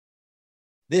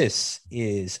This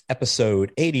is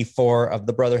episode 84 of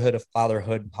the Brotherhood of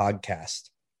Fatherhood podcast.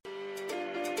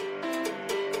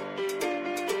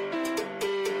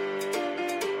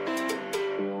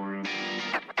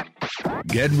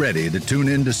 Get ready to tune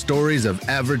into stories of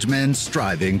average men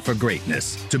striving for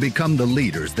greatness, to become the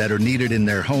leaders that are needed in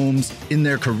their homes, in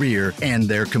their career, and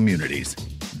their communities.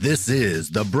 This is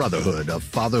the Brotherhood of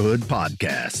Fatherhood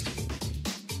podcast.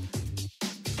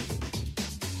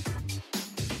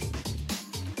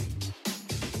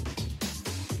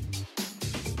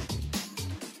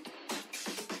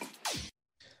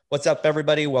 What's up,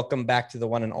 everybody? Welcome back to the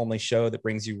one and only show that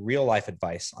brings you real life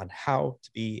advice on how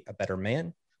to be a better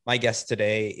man. My guest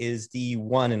today is the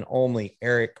one and only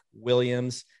Eric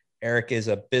Williams. Eric is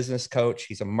a business coach.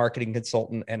 He's a marketing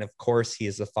consultant. And of course, he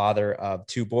is the father of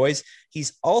two boys.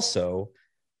 He's also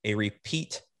a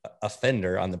repeat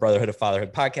offender on the Brotherhood of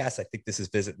Fatherhood podcast. I think this is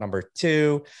visit number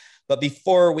 2. But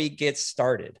before we get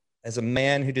started, as a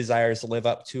man who desires to live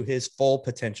up to his full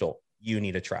potential, you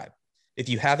need a tribe. If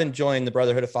you haven't joined the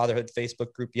Brotherhood of Fatherhood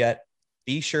Facebook group yet,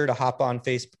 be sure to hop on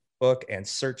Facebook and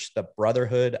search the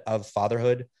Brotherhood of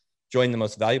Fatherhood. Join the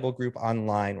most valuable group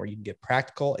online where you can get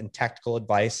practical and tactical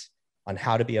advice on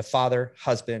how to be a father,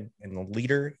 husband, and the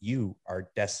leader you are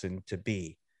destined to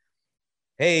be.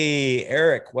 Hey,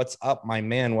 Eric, what's up, my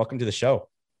man? Welcome to the show.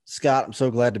 Scott, I'm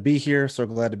so glad to be here. So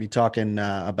glad to be talking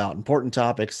about important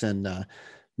topics and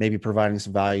maybe providing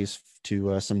some values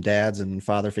to some dads and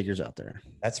father figures out there.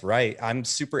 That's right. I'm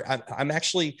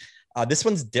actually, this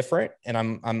one's different, and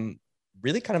I'm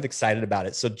really kind of excited about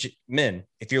it. So men,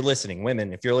 if you're listening,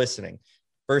 women, if you're listening,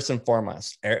 first and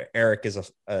foremost, Eric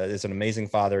is an amazing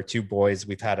father, 2 boys.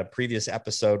 We've had a previous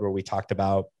episode where we talked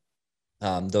about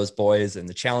those boys and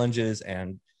the challenges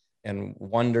and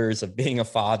wonders of being a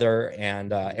father.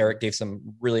 And Eric gave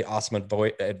some really awesome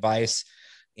advice.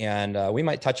 And we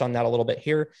might touch on that a little bit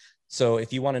here. So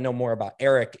if you want to know more about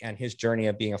Eric and his journey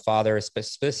of being a father,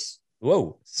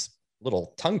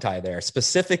 little tongue tie there,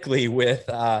 specifically with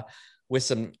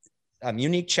some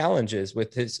unique challenges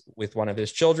with one of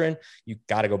his children, you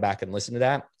got to go back and listen to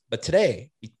that. But today,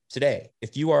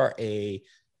 if you are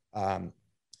an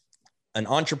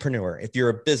entrepreneur, if you're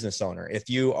a business owner, if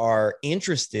you are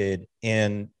interested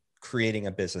in creating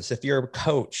a business, if you're a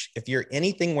coach, if you're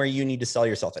anything where you need to sell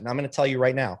yourself, and I'm going to tell you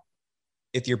right now,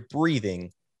 if you're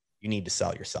breathing, you need to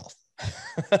sell yourself.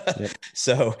 Yep.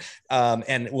 So,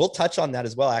 and we'll touch on that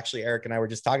as well. Actually, Eric and I were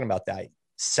just talking about that.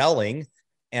 Selling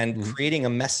and creating a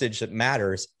message that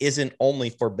matters isn't only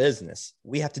for business.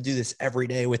 We have to do this every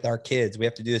day with our kids. We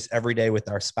have to do this every day with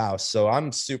our spouse. So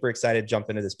I'm super excited to jump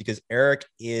into this because Eric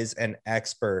is an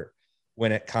expert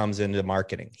when it comes into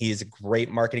marketing. He is a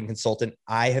great marketing consultant.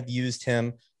 I have used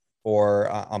him for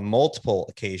on multiple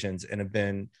occasions and have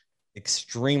been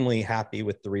extremely happy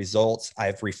with the results.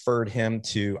 I've referred him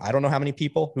to, I don't know how many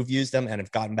people who've used them and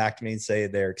have gotten back to me and say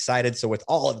they're excited. So with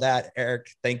all of that,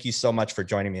 Eric, thank you so much for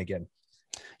joining me again.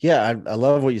 Yeah, I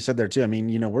love what you said there too. I mean,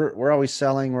 we're always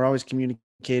selling, we're always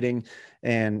communicating,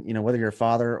 and whether you're a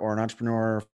father or an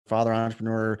entrepreneur,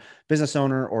 business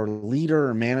owner, or leader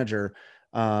or manager,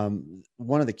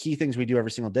 one of the key things we do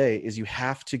every single day is you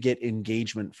have to get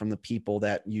engagement from the people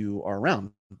that you are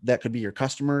around. That could be your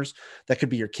customers, that could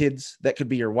be your kids, that could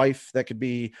be your wife, that could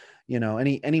be,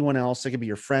 anyone else, that could be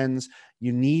your friends.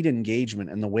 You need engagement.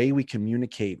 And the way we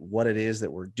communicate what it is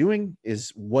that we're doing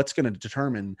is what's going to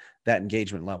determine that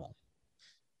engagement level.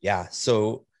 Yeah.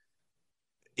 So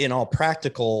in all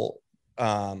practical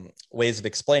ways of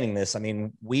explaining this, I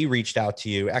mean, we reached out to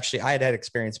you. Actually, I had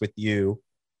experience with you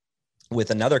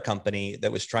with another company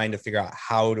that was trying to figure out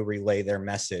how to relay their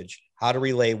message, how to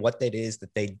relay what it is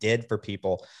that they did for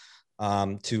people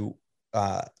to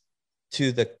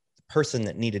the person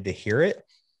that needed to hear it.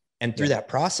 And through that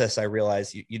process, I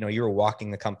realized, you were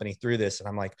walking the company through this. And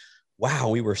I'm like, wow,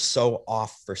 we were so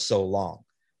off for so long.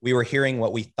 We were hearing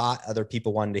what we thought other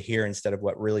people wanted to hear instead of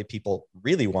what really people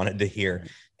really wanted to hear.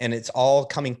 Right. And it's all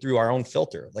coming through our own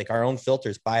filter. Like our own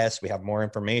filter's biased. We have more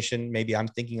information. Maybe I'm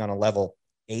thinking on a level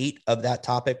 8 of that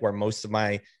topic where most of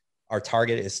our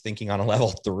target is thinking on a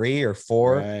level 3 or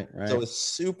 4. Right. So it's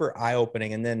super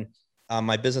eye-opening. And then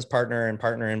my business partner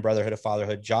in Brotherhood of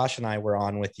Fatherhood, Josh, and I were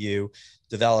on with you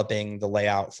developing the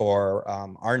layout for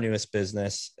our newest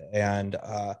business. And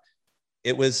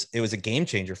it was a game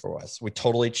changer for us. We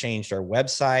totally changed our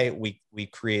website. We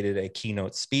created a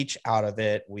keynote speech out of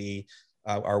it.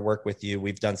 Our work with you,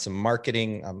 we've done some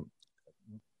marketing,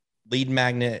 lead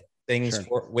magnet things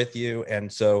with you. And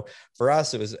so for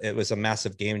us, it was a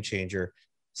massive game changer.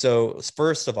 So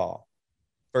first of all,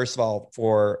 first of all,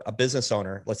 for a business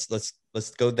owner, let's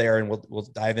go there and we'll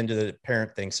dive into the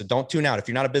parent thing. So don't tune out. If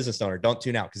you're not a business owner, don't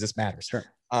tune out because this matters. Sure.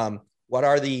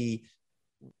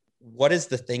 What is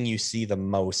the thing you see the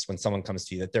most when someone comes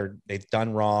to you that they've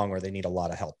done wrong or they need a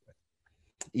lot of help with?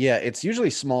 Yeah, it's usually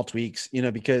small tweaks,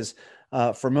 because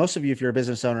for most of you, if you're a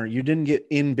business owner, you didn't get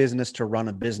in business to run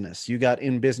a business. You got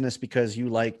in business because you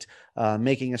liked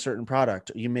making a certain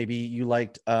product. Maybe you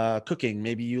liked cooking.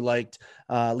 Maybe you liked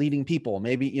leading people.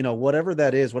 Maybe, whatever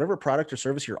that is, whatever product or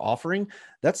service you're offering,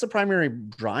 that's the primary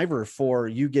driver for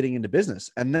you getting into business.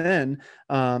 And then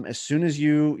as soon as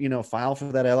you, file for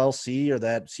that LLC or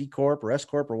that C Corp or S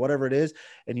Corp or whatever it is,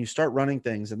 and you start running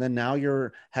things, and then now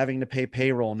you're having to pay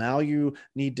payroll. Now you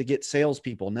need to get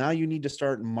salespeople. Now you need to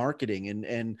start marketing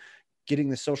and getting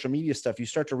the social media stuff. You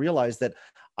start to realize that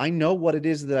I know what it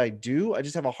is that I do. I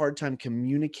just have a hard time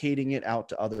communicating it out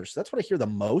to others. So that's what I hear the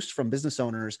most from business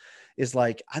owners is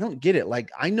like, I don't get it. Like,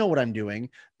 I know what I'm doing,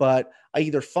 but I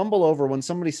either fumble over when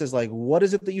somebody says like, what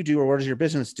is it that you do? Or what does your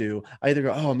business do? I either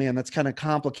go, oh man, that's kind of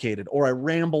complicated. Or I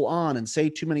ramble on and say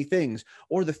too many things.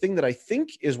 Or the thing that I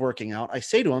think is working out, I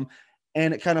say to them,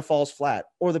 and it kind of falls flat.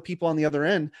 Or the people on the other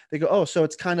end, they go, oh, so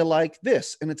it's kind of like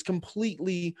this. And it's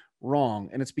completely wrong.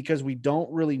 And it's because we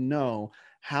don't really know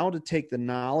how to take the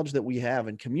knowledge that we have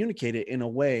and communicate it in a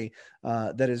way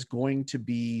that is going to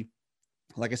be,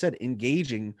 like I said,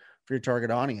 engaging for your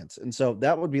target audience. And so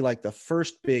that would be like the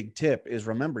first big tip is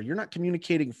remember, you're not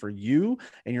communicating for you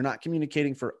and you're not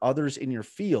communicating for others in your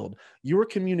field. You're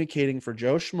communicating for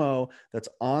Joe Schmo that's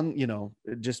on,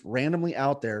 just randomly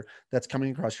out there that's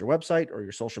coming across your website or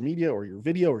your social media or your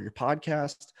video or your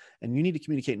podcast. And you need to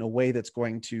communicate in a way that's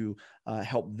going to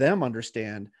help them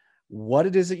understand what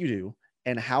it is that you do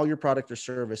and how your product or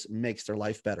service makes their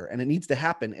life better. And it needs to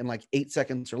happen in like 8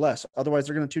 seconds or less. Otherwise,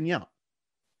 they're going to tune you out.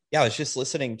 Yeah, I was just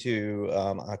listening to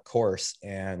a course,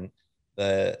 and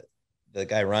the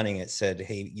guy running it said,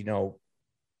 hey,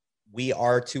 we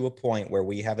are to a point where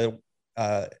we have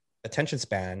a attention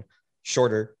span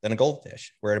shorter than a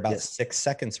goldfish. We're at about 6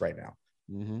 seconds right now.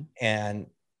 Mm-hmm. And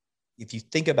if you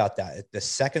think about that, the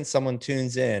second someone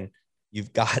tunes in,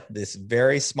 you've got this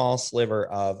very small sliver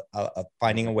of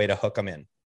finding a way to hook them in.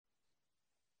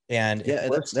 And yeah,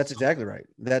 that's exactly right.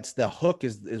 That's the hook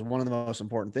is one of the most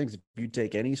important things. If you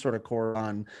take any sort of core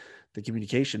on the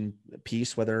communication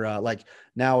piece, whether like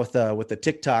now with the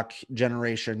TikTok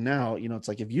generation now, it's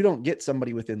like, if you don't get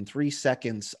somebody within 3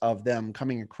 seconds of them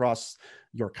coming across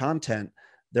your content,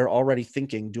 they're already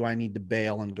thinking, do I need to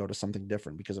bail and go to something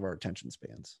different because of our attention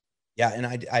spans? Yeah. And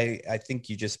I think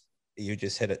you just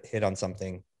hit on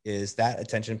something, is that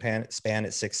attention span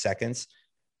at 6 seconds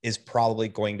is probably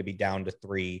going to be down to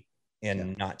 3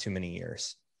 in not too many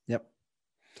years. Yep.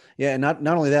 Yeah. And not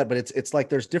only that, but it's like,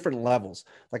 there's different levels.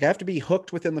 Like I have to be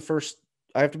hooked within the first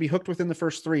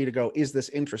 3 to go, is this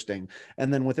interesting?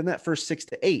 And then within that first 6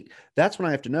 to 8, that's when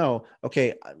I have to know,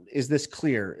 okay, is this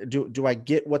clear? Do I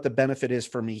get what the benefit is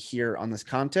for me here on this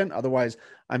content? Otherwise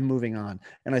I'm moving on.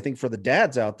 And I think for the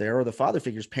dads out there, or the father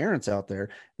figures, parents out there,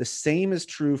 the same is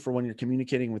true for when you're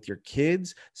communicating with your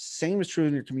kids. Same is true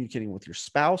when you're communicating with your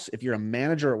spouse. If you're a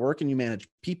manager at work and you manage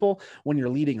people, when you're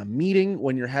leading a meeting,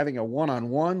 when you're having a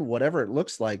one-on-one, whatever it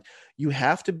looks like, you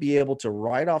have to be able to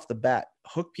right off the bat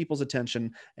hook people's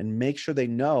attention and make sure they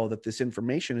know that this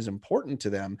information is important to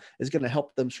them, is going to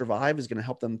help them survive, is going to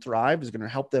help them thrive, is going to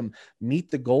help them meet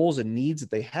the goals and needs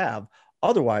that they have.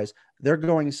 Otherwise, they're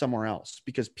going somewhere else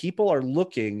because people are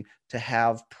looking to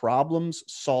have problems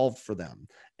solved for them.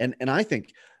 And I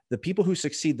think the people who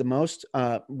succeed the most,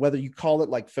 whether you call it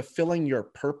like fulfilling your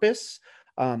purpose,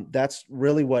 that's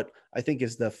really what I think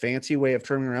is the fancy way of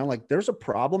turning around. Like there's a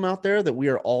problem out there that we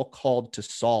are all called to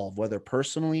solve, whether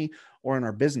personally or in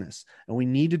our business. And we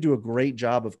need to do a great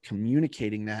job of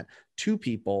communicating that to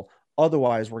people.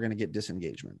 Otherwise, we're going to get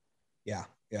disengagement. Yeah.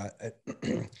 Yeah.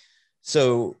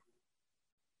 So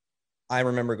I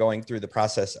remember going through the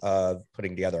process of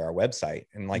putting together our website,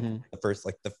 and like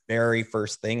the very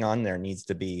first thing on there needs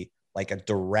to be like a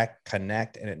direct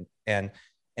connect. And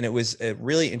it was a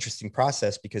really interesting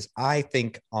process because I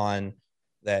think on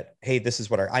that, hey, this is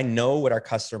what I know what our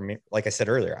customer, like I said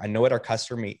earlier, I know what our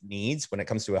customer needs when it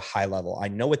comes to a high level. I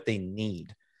know what they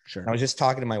need. Sure. And I was just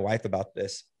talking to my wife about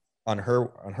this on her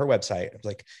website. I was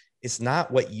like, it's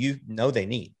not what you know they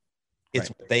need. It's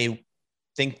what they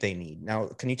think they need. Now,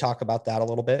 can you talk about that a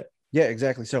little bit? Yeah,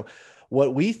 exactly. So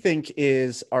what we think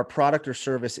is our product or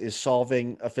service is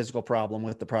solving a physical problem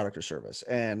with the product or service.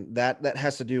 And that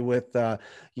has to do with, in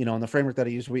the framework that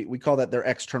I use, we call that their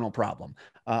external problem.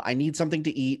 I need something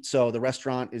to eat. So the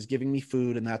restaurant is giving me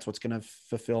food, and that's what's going to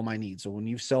fulfill my needs. So when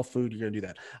you sell food, you're going to do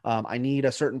that. I need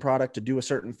a certain product to do a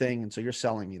certain thing. And so you're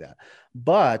selling me that.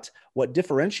 But what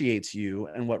differentiates you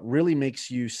and what really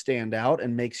makes you stand out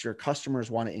and makes your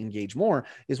customers want to engage more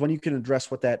is when you can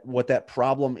address what that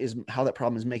problem is, how that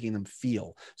problem is making them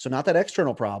feel. So not that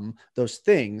external problem, those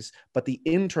things, but the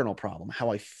internal problem,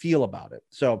 how I feel about it.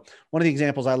 So one of the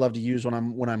examples I love to use when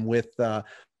I'm with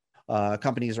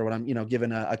companies, or when I'm,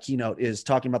 given a keynote, is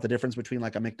talking about the difference between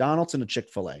like a McDonald's and a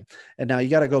Chick-fil-A. And now you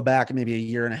got to go back maybe a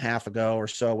year and a half ago or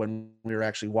so when we were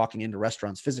actually walking into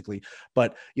restaurants physically.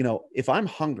 But, if I'm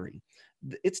hungry,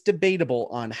 it's debatable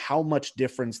on how much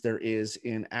difference there is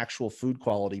in actual food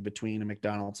quality between a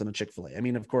McDonald's and a Chick-fil-A. I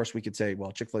mean, of course we could say,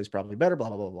 well, Chick-fil-A is probably better, blah,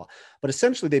 blah, blah, blah. But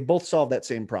essentially they both solve that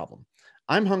same problem.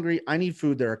 I'm hungry. I need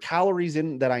food. There are calories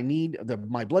in that I need.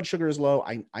 My blood sugar is low.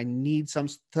 I need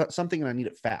something, and I need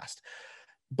it fast.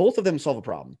 Both of them solve a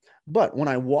problem. But when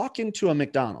I walk into a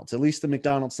McDonald's, at least the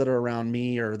McDonald's that are around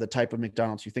me, or the type of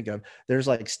McDonald's you think of, there's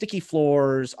like sticky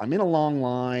floors. I'm in a long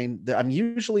line. I'm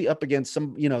usually up against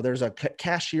some, there's a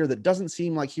cashier that doesn't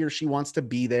seem like he or she wants to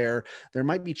be there. There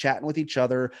might be chatting with each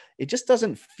other. It just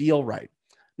doesn't feel right.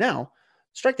 Now,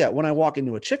 strike that. When I walk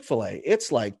into a Chick-fil-A,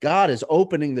 it's like God is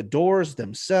opening the doors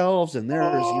themselves, and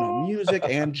there's, music,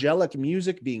 angelic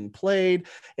music being played.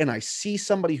 And I see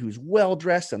somebody who's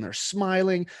well-dressed, and they're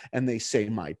smiling, and they say,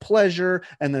 "My pleasure."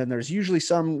 And then there's usually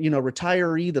some,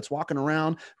 retiree that's walking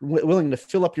around willing to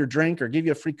fill up your drink or give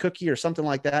you a free cookie or something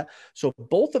like that. So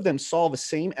both of them solve the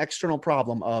same external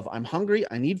problem of, I'm hungry,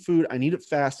 I need food, I need it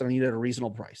fast, and I need it at a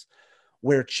reasonable price.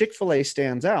 Where Chick-fil-A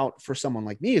stands out for someone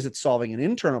like me is it's solving an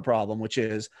internal problem, which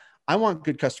is, I want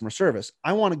good customer service.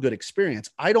 I want a good experience.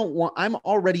 I'm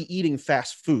already eating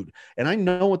fast food, and I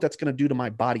know what that's going to do to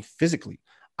my body physically.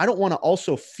 I don't want to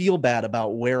also feel bad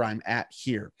about where I'm at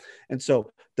here. And so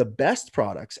the best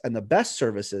products and the best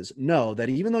services know that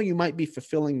even though you might be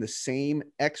fulfilling the same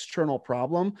external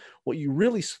problem, what you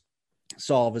really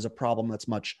solve is a problem that's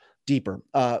much deeper.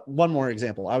 One more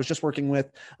example. I was just working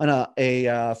with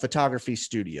a photography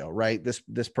studio, right?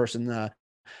 This person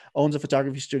owns a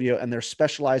photography studio, and they're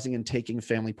specializing in taking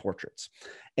family portraits.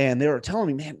 And they were telling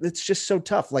me, man, it's just so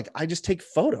tough. Like, I just take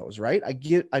photos, right? I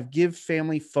give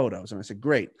family photos. And I said,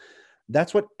 great.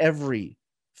 That's what every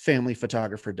family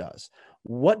photographer does.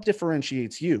 What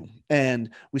differentiates you? And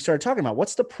we started talking about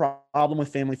what's the problem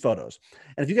with family photos.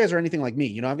 And if you guys are anything like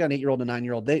me, I've got an 8-year-old and a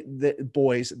 9-year-old, they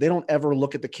boys, they don't ever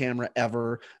look at the camera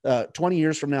ever. 20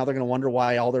 years from now, they're going to wonder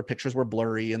why all their pictures were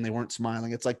blurry and they weren't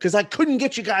smiling. It's like, because I couldn't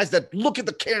get you guys that look at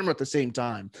the camera at the same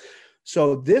time.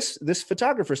 So this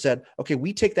photographer said, okay,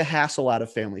 we take the hassle out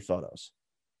of family photos.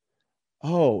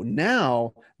 Oh,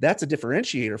 now that's a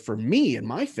differentiator for me and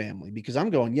my family, because I'm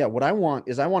going, yeah, what I want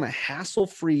is I want a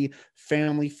hassle-free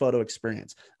family photo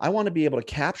experience. I want to be able to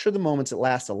capture the moments that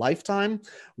last a lifetime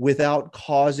without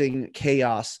causing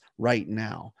chaos right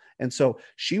now. And so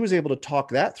she was able to talk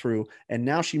that through, and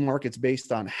now she markets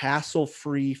based on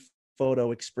hassle-free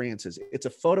photo experiences. It's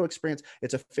a photo experience.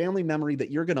 It's a family memory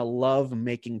that you're going to love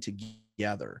making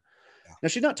together. Now,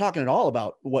 she's not talking at all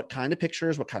about what kind of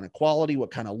pictures, what kind of quality,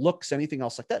 what kind of looks, anything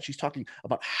else like that. She's talking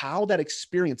about how that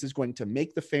experience is going to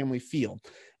make the family feel.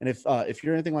 And if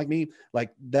you're anything like me,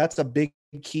 like, that's a big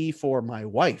key for my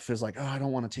wife, is like, oh, I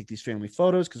don't want to take these family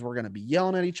photos because we're going to be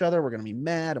yelling at each other. We're going to be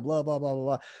mad and blah, blah, blah, blah,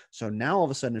 blah. So now all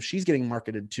of a sudden, if she's getting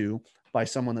marketed to by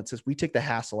someone that says, we take the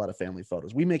hassle out of family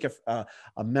photos, we make a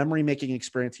memory making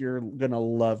experience you're going to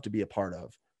love to be a part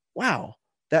of. Wow.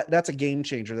 That's a game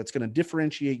changer. That's going to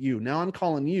differentiate you. Now I'm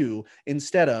calling you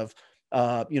instead of,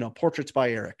 portraits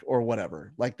by Eric or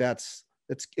whatever. Like,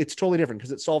 it's totally different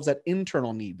because it solves that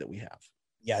internal need that we have.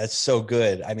 Yeah, it's so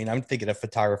good. I mean, I'm thinking of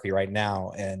photography right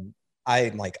now, and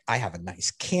I'm like, I have a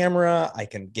nice camera. I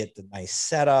can get the nice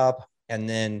setup. And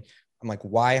then I'm like,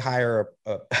 why hire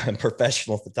a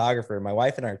professional photographer? My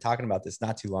wife and I are talking about this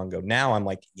not too long ago. Now I'm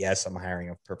like, yes, I'm hiring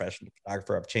a professional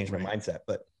photographer. I've changed my mindset.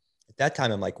 But at that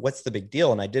time, I'm like, what's the big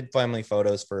deal? And I did family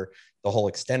photos for the whole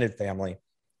extended family.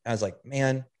 I was like,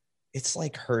 man, it's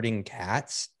like herding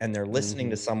cats, and they're listening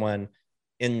to someone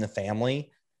in the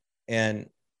family. And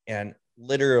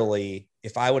literally,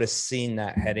 if I would have seen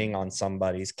that heading on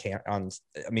somebody's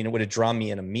it would have drawn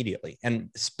me in immediately, and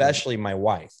especially my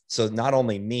wife. So not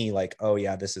only me, like, oh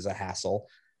yeah, this is a hassle.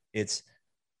 It's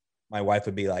my wife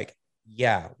would be like,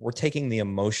 yeah, we're taking the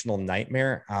emotional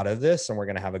nightmare out of this, and we're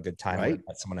going to have a good time and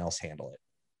let someone else handle it.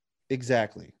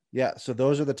 Exactly. Yeah. So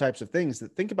those are the types of things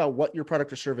that think about what your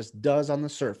product or service does on the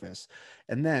surface.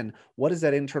 And then what is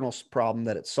that internal problem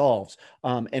that it solves?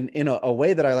 And in a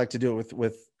way that I like to do it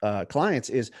with clients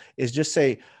is just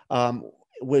say,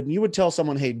 when you would tell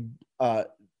someone, hey,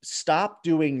 stop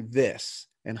doing this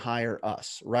and hire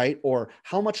us, right? Or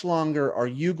how much longer are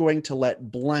you going to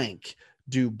let blank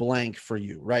do blank for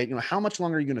you, right? You know, how much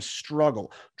longer are you going to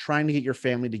struggle trying to get your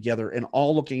family together and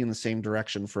all looking in the same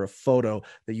direction for a photo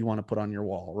that you want to put on your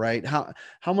wall, right? How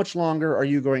much longer are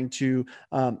you going to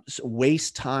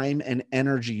waste time and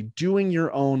energy doing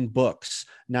your own books?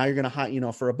 Now you're going to hire, you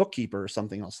know, for a bookkeeper or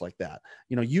something else like that.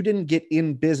 You know, you didn't get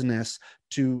in business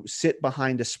to sit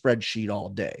behind a spreadsheet all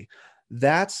day.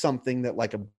 That's something that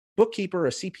like a bookkeeper,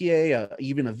 a CPA,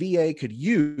 even a VA could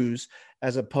use,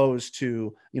 as opposed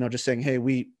to, you know, just saying, hey,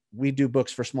 we do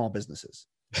books for small businesses.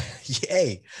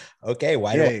 Yay. Okay.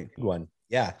 Why do I need one?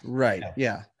 Yeah. Right.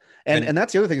 Yeah. And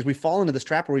that's the other thing is we fall into this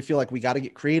trap where we feel like we got to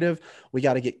get creative, we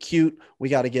got to get cute, we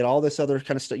got to get all this other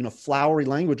kind of stuff, you know, flowery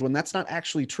language, when that's not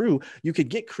actually true. You could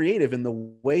get creative in the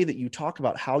way that you talk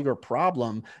about how your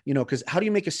problem, you know, because how do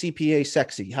you make a CPA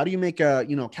sexy? How do you make a,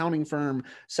 you know, accounting firm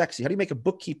sexy? How do you make a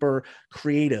bookkeeper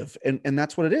creative? And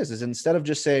that's what it is instead of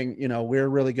just saying, you know, we're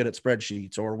really good at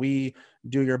spreadsheets or we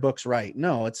do your books right.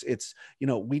 No, it's, you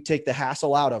know, we take the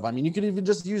hassle out of, I mean, you could even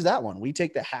just use that one. We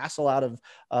take the hassle out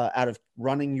of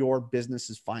running your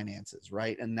business's finances,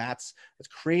 right? And that's a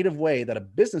creative way that a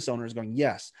business owner is going,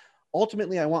 yes,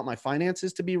 ultimately I want my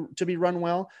finances to be run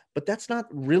well, but that's not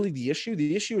really the issue.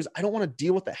 The issue is I don't want to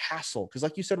deal with the hassle. Cause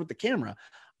like you said, with the camera,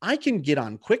 I can get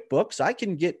on QuickBooks. I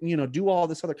can get, you know, do all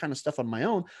this other kind of stuff on my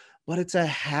own, but it's a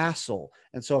hassle.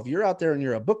 And so if you're out there and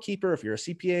you're a bookkeeper, if you're a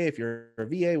CPA, if you're a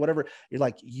VA, whatever, you're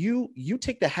like, you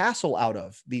take the hassle out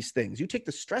of these things. You take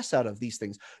the stress out of these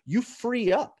things. You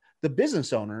free up the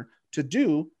business owner to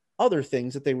do other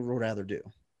things that they would rather do.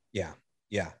 Yeah.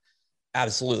 Yeah,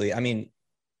 absolutely. I mean,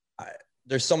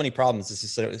 there's so many problems. This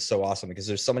is so awesome because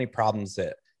there's so many problems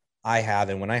that I have.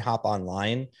 And when I hop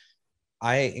online,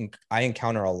 I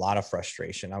encounter a lot of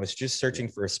frustration. I was just searching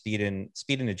for a speed and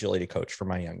agility coach for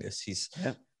my youngest.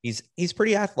 He's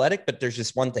pretty athletic, but there's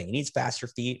just one thing. He needs faster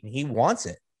feet and he wants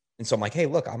it. And so I'm like, hey,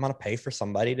 look, I'm going to pay for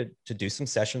somebody to do some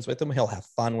sessions with him. He'll have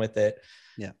fun with it.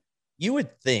 Yeah. You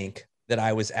would think that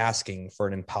I was asking for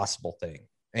an impossible thing.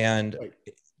 And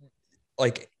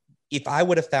like, if I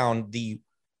would have found the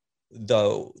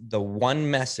one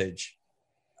message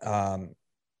in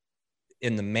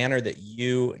the manner that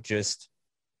you just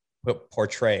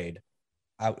portrayed,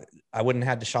 I wouldn't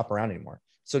have to shop around anymore.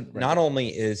 So not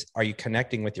only are you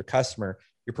connecting with your customer,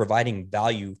 you're providing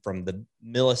value from the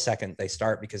millisecond they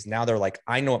start, because now they're like,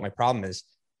 I know what my problem is.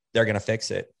 They're going to fix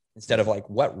it, instead of like,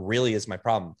 what really is my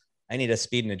problem? I need a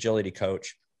speed and agility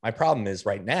coach. My problem is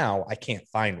right now, I can't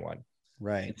find one.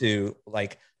 Right. To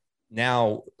like,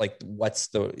 now, like,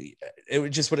 it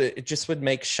just would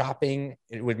make shopping,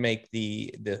 it would make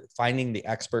the finding the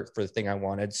expert for the thing I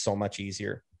wanted so much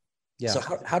easier. Yeah. So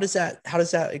how does that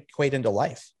equate into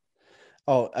life?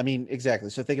 Oh, I mean, exactly.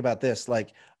 So think about this,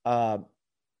 like,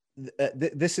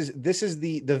 this is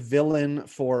the villain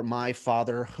for my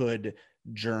fatherhood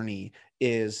journey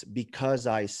is because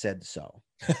I said so.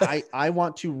 I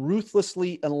want to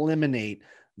ruthlessly eliminate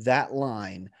that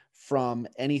line from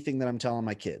anything that I'm telling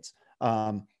my kids.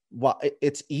 Well,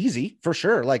 it's easy for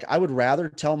sure. Like I would rather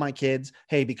tell my kids,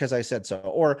 hey, because I said so,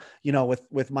 or, you know,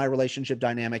 with my relationship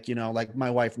dynamic, you know, like my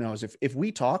wife knows if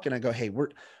we talk and I go, hey, we're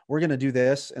going to do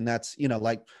this. And that's, you know,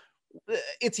 like,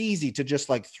 it's easy to just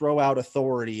like throw out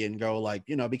authority and go like,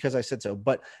 you know, because I said so,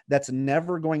 but that's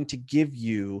never going to give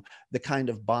you the kind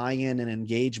of buy-in and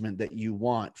engagement that you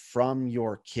want from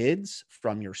your kids,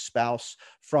 from your spouse,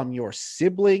 from your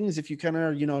siblings. If you kind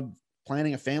of, you know,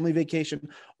 planning a family vacation,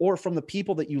 or from the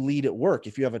people that you lead at work,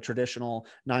 if you have a traditional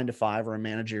 9-to-5 or a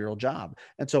managerial job.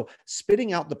 And so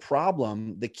spitting out the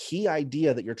problem, the key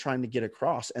idea that you're trying to get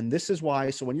across. And this is why,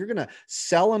 so when you're going to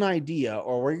sell an idea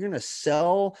or where you're going to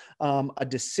sell a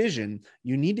decision,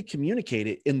 you need to communicate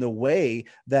it in the way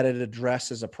that it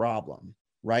addresses a problem.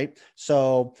 Right.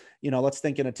 So, you know, let's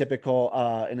think in a typical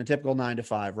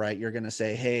 9-to-5, right? You're going to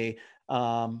say, hey,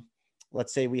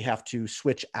 let's say we have to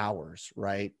switch hours,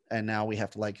 right? And now we have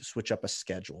to like switch up a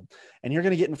schedule, and you're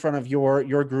going to get in front of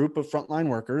your group of frontline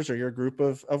workers or your group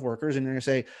of workers. And you're going to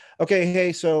say, okay,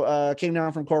 hey, so came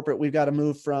down from corporate. We've got to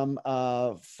move from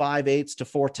 5/8s to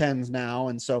 4/10s now.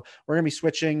 And so we're going to be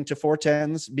switching to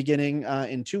 4/10s beginning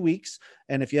in 2 weeks.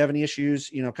 And if you have any issues,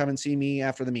 you know, come and see me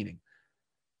after the meeting.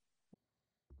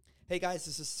 Hey guys,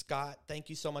 this is Scott. Thank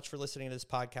you so much for listening to this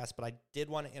podcast, but I did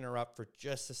want to interrupt for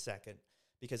just a second,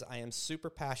 because I am super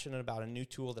passionate about a new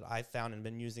tool that I've found and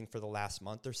been using for the last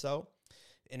month or so.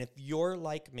 And if you're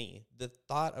like me, the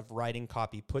thought of writing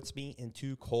copy puts me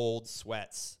into cold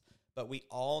sweats. But we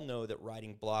all know that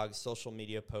writing blogs, social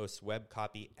media posts, web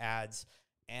copy, ads,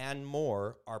 and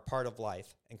more are part of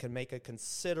life and can make a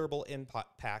considerable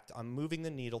impact on moving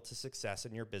the needle to success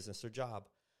in your business or job.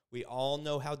 We all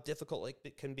know how difficult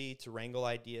it can be to wrangle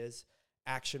ideas,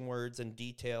 action words, and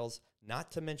details,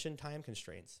 not to mention time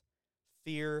constraints.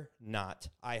 Fear not.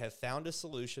 I have found a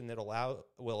solution that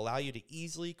will allow you to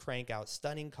easily crank out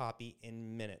stunning copy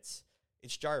in minutes.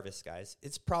 It's Jarvis, guys.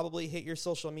 It's probably hit your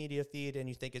social media feed and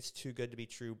you think it's too good to be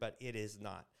true, but it is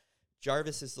not.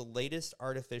 Jarvis is the latest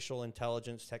artificial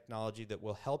intelligence technology that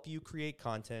will help you create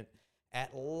content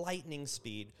at lightning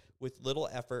speed with little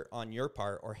effort on your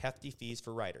part or hefty fees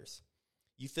for writers.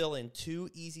 You fill in 2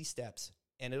 easy steps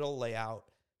and it'll lay out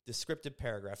descriptive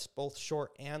paragraphs, both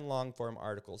short and long form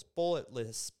articles, bullet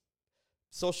lists,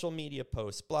 social media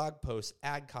posts, blog posts,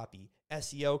 ad copy,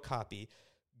 SEO copy,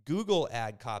 Google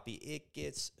ad copy. It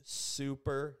gets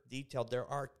super detailed. There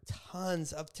are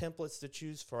tons of templates to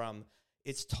choose from.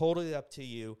 It's totally up to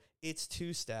you. It's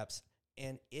 2 steps,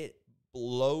 and it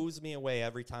blows me away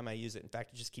every time I use it. In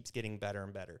fact, it just keeps getting better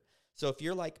and better. So if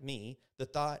you're like me,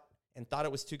 thought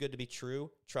it was too good to be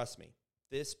true, trust me,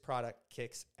 this product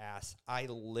kicks ass. I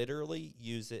literally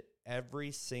use it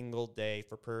every single day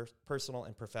for personal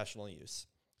and professional use.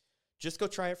 Just go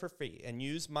try it for free and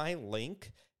use my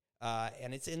link.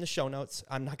 And it's in the show notes.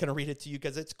 I'm not going to read it to you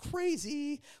because it's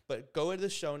crazy, but go to the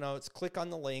show notes, click on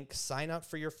the link, sign up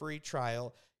for your free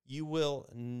trial. You will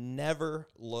never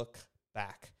look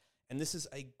back. And this is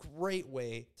a great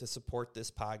way to support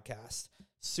this podcast.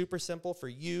 Super simple for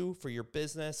you, for your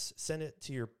business. Send it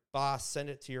to your boss, send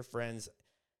it to your friends.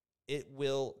 It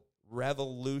will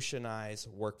revolutionize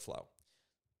workflow.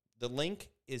 The link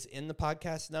is in the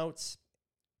podcast notes.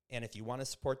 And if you want to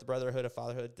support the Brotherhood of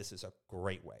Fatherhood, this is a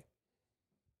great way.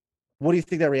 What do you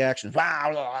think that reaction is?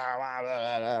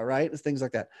 Right? Things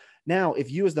like that. Now,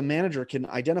 if you as the manager can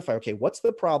identify, okay, what's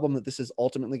the problem that this is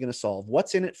ultimately going to solve?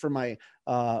 What's in it for my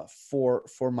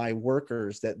for my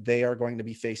workers that they are going to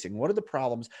be facing? What are the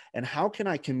problems? And how can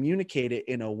I communicate it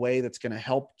in a way that's going to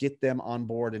help get them on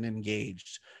board and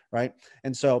engaged? Right.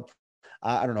 And so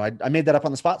I don't know. I made that up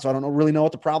on the spot, so I don't really know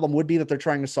what the problem would be that they're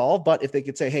trying to solve. But if they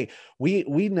could say, hey, we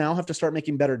now have to start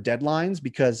making better deadlines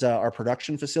because our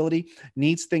production facility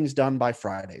needs things done by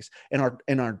Fridays.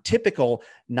 And our typical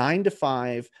 9 to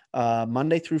 5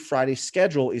 Monday through Friday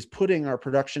schedule is putting our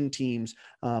production teams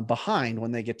behind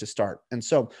when they get to start. And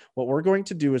so what we're going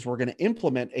to do is we're going to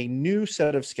implement a new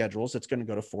set of schedules that's going to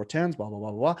go to 410s, blah, blah, blah,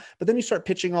 blah, blah. But then you start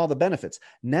pitching all the benefits.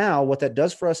 Now, what that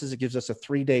does for us is it gives us a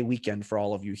 3-day weekend for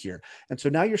all of you here. And so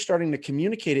now you're starting to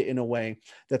communicate it in a way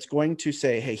that's going to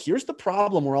say, hey, here's the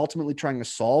problem we're ultimately trying to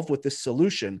solve with this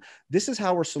solution. This is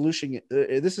how we're solving it.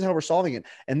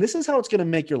 And this is how it's going to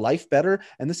make your life better.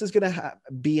 And this is going to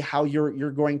be how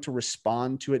you're going to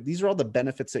respond to it. These are all the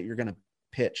benefits that you're going to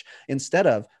pitch instead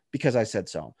of because I said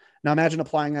so. Now imagine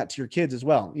applying that to your kids as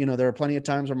well. You know, there are plenty of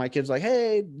times where my kids are like,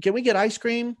 hey, can we get ice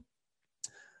cream?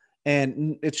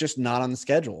 And it's just not on the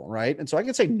schedule, right? And so I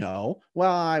can say no.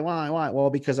 Why? Well,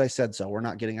 because I said so. We're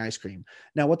not getting ice cream.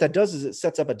 Now, what that does is it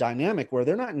sets up a dynamic where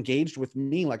they're not engaged with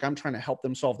me like I'm trying to help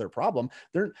them solve their problem.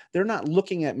 They're not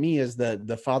looking at me as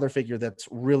the father figure that's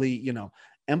really, you know,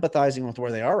 empathizing with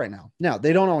where they are right now. Now,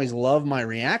 they don't always love my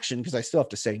reaction because I still have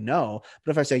to say no.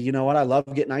 But if I say, you know what, I love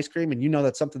getting ice cream, and you know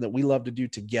that's something that we love to do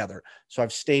together. So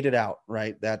I've stated out,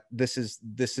 right, that this is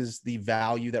the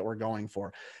value that we're going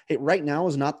for. Hey, right now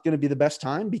is not going to be the best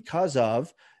time because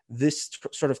of this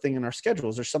sort of thing in our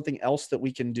schedules. There's something else that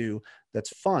we can do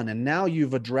that's fun. And now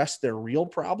you've addressed their real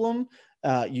problem.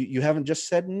 You haven't just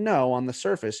said no on the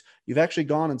surface. You've actually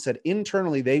gone and said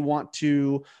internally they want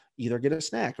to either get a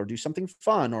snack or do something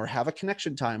fun or have a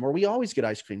connection time, or we always get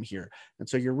ice cream here. And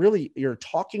so you're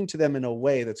talking to them in a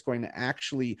way that's going to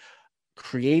actually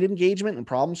create engagement and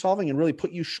problem solving and really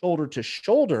put you shoulder to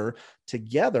shoulder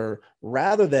together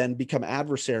rather than become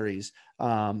adversaries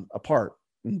apart.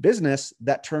 In business,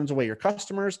 that turns away your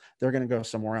customers. They're going to go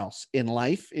somewhere else. In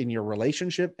life, in your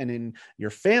relationship, and in your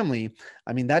family,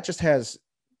 I mean, that just has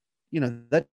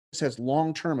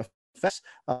long-term effects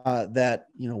that,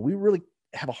 you know, we really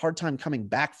have a hard time coming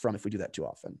back from if we do that too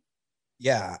often.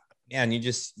 Yeah. And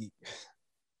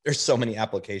there's so many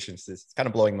applications. It's kind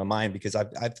of blowing my mind because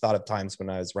I've thought of times when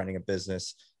I was running a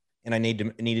business and I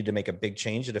needed to make a big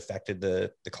change that affected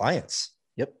the clients.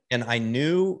 Yep. And I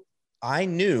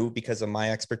knew because of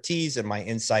my expertise and my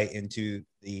insight into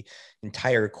the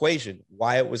entire equation,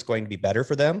 why it was going to be better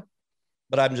for them.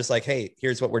 But I'm just like, hey,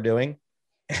 here's what we're doing.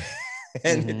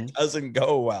 and Mm-hmm. it doesn't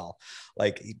go well.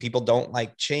 Like people don't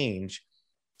like change.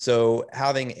 So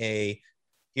having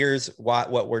here's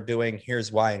what we're doing,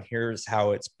 here's why, and here's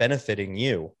how it's benefiting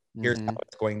you. Here's how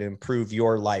it's going to improve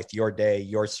your life, your day,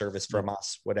 your service from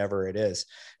us, whatever it is.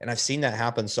 And I've seen that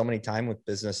happen so many times with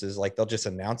businesses. Like they'll just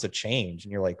announce a change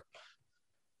and you're like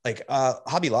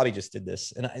Hobby Lobby just did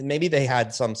this. And maybe they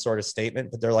had some sort of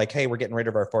statement, but they're like, hey, we're getting rid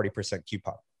of our 40%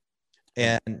 coupon.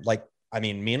 And like, I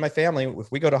mean, me and my family, if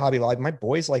we go to Hobby Lobby, my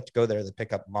boys like to go there. They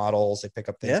pick up models, they pick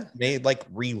up things. Yeah. They like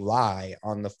rely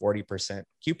on the 40%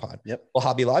 coupon. Yep. Well,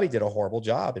 Hobby Lobby did a horrible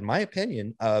job, in my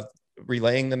opinion, of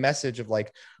relaying the message of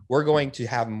like, we're going to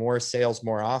have more sales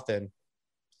more often,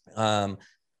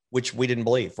 which we didn't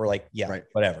believe. We're like, yeah, right,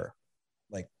 whatever.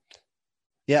 Like,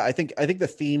 yeah, I think the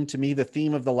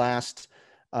theme of the last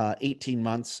 18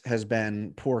 months has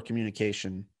been poor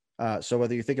communication. So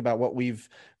whether you think about what we've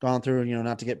gone through, you know,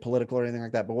 not to get political or anything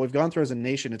like that, but what we've gone through as a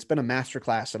nation, it's been a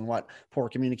masterclass on what poor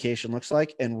communication looks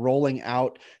like and rolling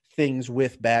out things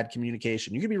with bad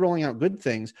communication. You could be rolling out good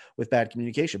things with bad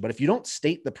communication, but if you don't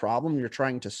state the problem you're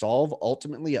trying to solve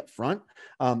ultimately up front,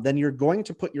 then you're going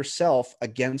to put yourself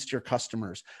against your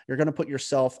customers. You're going to put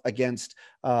yourself against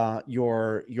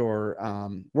your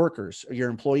workers, or your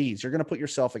employees. You're going to put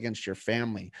yourself against your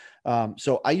family.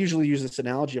 So I usually use this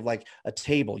analogy of like a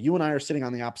table. You and I are sitting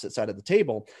on the opposite side of the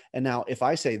table. And now if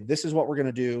I say, this is what we're going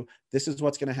to do, this is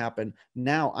what's going to happen.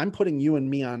 Now I'm putting you and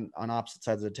me on opposite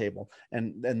sides of the table.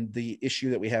 And the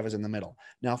issue that we have is in the middle.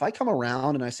 Now, if I come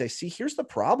around and I say, see, here's the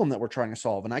problem that we're trying to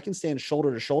solve. And I can stand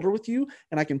shoulder to shoulder with you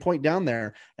and I can point down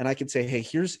there and I can say, hey,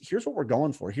 here's what we're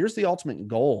going for. Here's the ultimate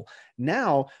goal.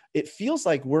 Now it feels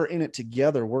like we're in it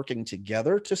together, working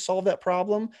together to solve that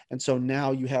problem. And so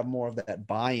now you have more of that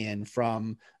buy-in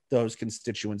from those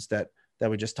constituents that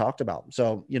we just talked about.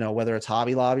 So, you know, whether it's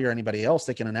Hobby Lobby or anybody else,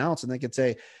 they can announce and they could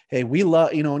say, hey, we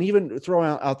love, you know, and even throw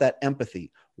out that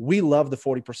empathy. We love the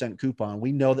 40% coupon.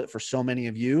 We know that for so many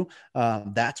of you,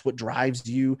 that's what drives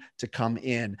you to come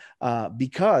in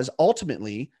because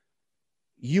ultimately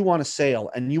you want a sale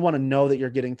and you want to know that you're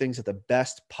getting things at the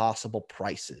best possible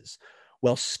prices.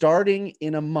 Well, starting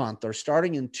in a month or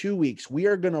starting in 2 weeks, we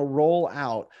are going to roll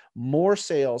out more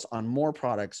sales on more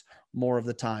products more of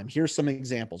the time. Here's some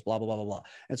examples, blah, blah, blah, blah, blah.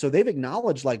 And so they've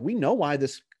acknowledged, like, we know why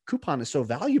this coupon is so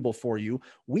valuable for you.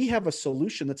 We have a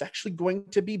solution that's actually going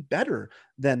to be better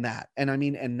than that. And I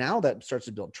mean, and now that starts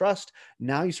to build trust.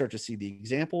 Now you start to see the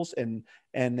examples and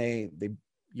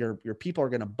your people are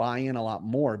going to buy in a lot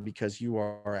more because you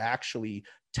are actually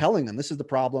telling them this is the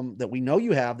problem that we know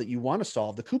you have that you want to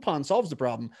solve. The coupon solves the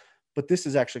problem, but this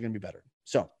is actually going to be better.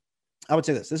 So I would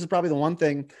say this is probably the one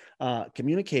thing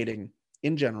communicating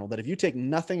in general, that if you take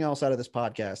nothing else out of this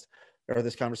podcast or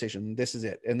this conversation, this is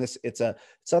it. And it's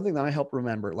something that I help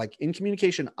remember. Like in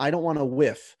communication, I don't want to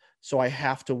whiff. So I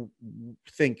have to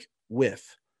think with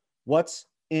what's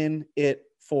in it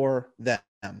for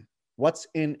them. What's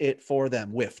in it for them?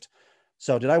 Whiffed.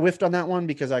 So did I whiffed on that one?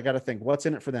 Because I got to think what's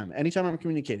in it for them. Anytime I'm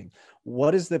communicating,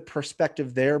 what is the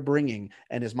perspective they're bringing?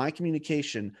 And is my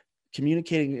communicating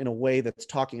in a way that's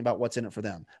talking about what's in it for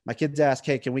them? My kids ask,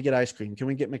 hey, can we get ice cream? Can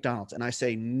we get McDonald's? And I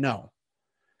say, no.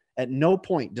 At no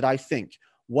point did I think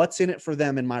what's in it for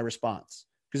them in my response.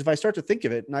 Because if I start to think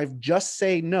of it and I just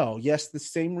say no, yes, the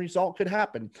same result could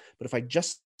happen. But if I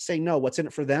just say no, what's in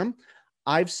it for them?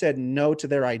 I've said no to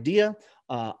their idea.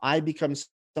 I become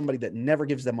somebody that never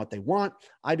gives them what they want.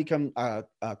 I become a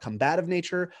combative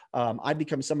nature. I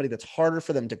become somebody that's harder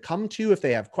for them to come to if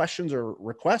they have questions or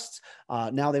requests.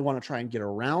 Now they want to try and get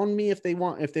around me if they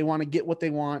want to get what they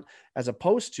want, as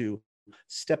opposed to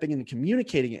stepping in and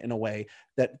communicating it in a way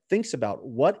that thinks about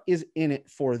what is in it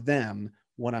for them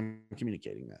when I'm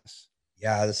communicating this.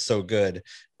 Yeah, that's so good.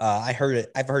 I've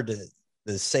heard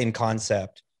the same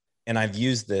concept. And I've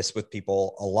used this with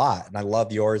people a lot, and I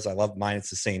love yours. I love mine.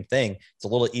 It's the same thing. It's a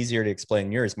little easier to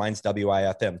explain yours. Mine's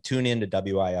WIFM. Tune into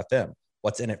WIFM.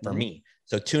 What's in it for me?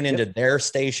 So tune into their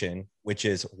station, which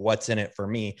is what's in it for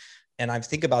me. And I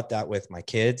think about that with my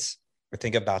kids, or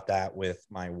think about that with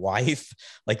my wife.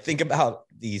 Like think about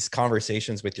these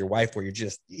conversations with your wife where you're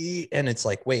just, and it's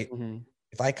like, wait,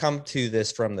 if I come to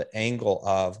this from the angle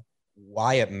of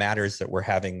why it matters that we're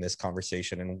having this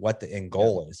conversation and what the end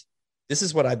goal is. This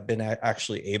is what I've been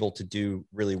actually able to do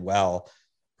really well,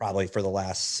 probably for the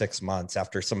last 6 months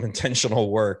after some intentional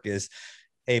work is,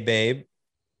 hey, babe,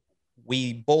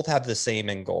 we both have the same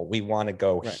end goal. We want to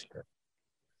go here.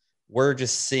 We're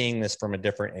just seeing this from a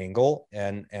different angle,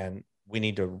 and we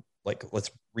need to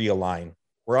let's realign.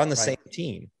 We're on the same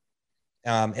team.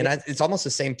 It's almost the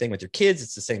same thing with your kids.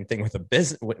 It's the same thing with a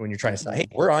business when you're trying to say, hey,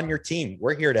 we're on your team.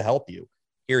 We're here to help you.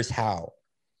 Here's how.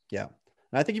 Yeah.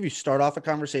 And I think if you start off a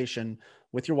conversation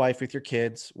with your wife, with your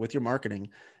kids, with your marketing,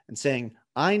 and saying,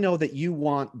 I know that you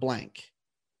want blank.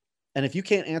 And if you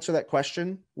can't answer that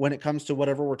question when it comes to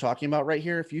whatever we're talking about right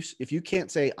here, if you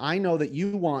can't say, I know that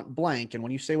you want blank, and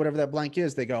when you say whatever that blank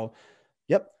is, they go,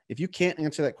 yep. If you can't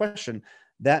answer that question,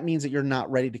 that means that you're not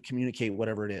ready to communicate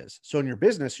whatever it is. So in your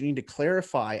business, you need to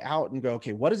clarify out and go,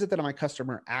 okay, what is it that my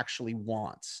customer actually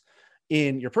wants?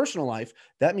 In your personal life,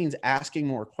 that means asking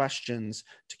more questions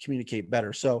to communicate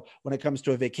better. So when it comes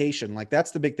to a vacation, like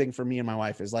that's the big thing for me and my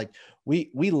wife is like, we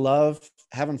love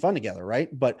having fun together, right?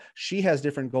 But she has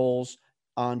different goals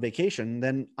on vacation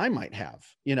than I might have,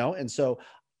 And so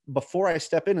before I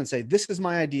step in and say, this is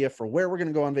my idea for where we're going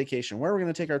to go on vacation, where we're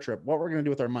going to take our trip, what we're going to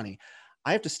do with our money,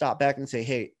 I have to stop back and say,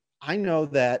 hey, I know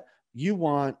that you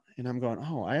want, and I'm going,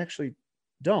 oh, I actually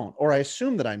don't, or I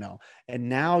assume that I know. And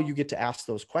now you get to ask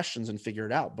those questions and figure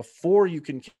it out before you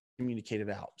can communicate it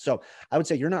out. So I would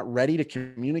say you're not ready to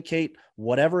communicate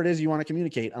whatever it is you want to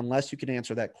communicate unless you can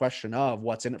answer that question of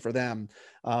what's in it for them,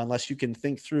 unless you can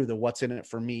think through the what's in it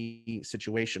for me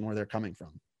situation where they're coming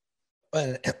from.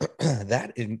 But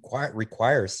that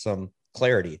requires some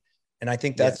clarity. And I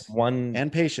think that's one,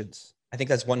 and patience. I think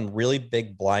that's one really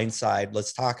big blind side.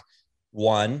 Let's talk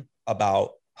one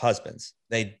about husbands.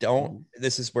 They don't,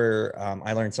 this is where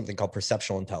I learned something called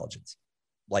perceptual intelligence.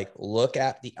 Like look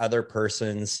at the other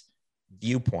person's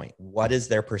viewpoint. What is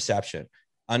their perception?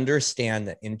 Understand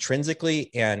that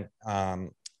intrinsically and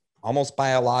almost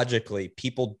biologically,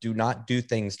 people do not do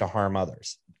things to harm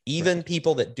others. Even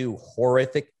people that do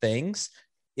horrific things,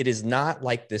 it is not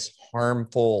like this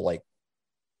harmful, like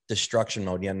destruction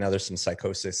mode. Yeah, now there's some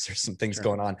psychosis or some things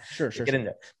going on. Sure.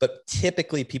 Into, but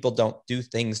typically people don't do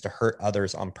things to hurt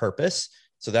others on purpose.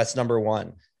 So that's number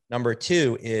one. Number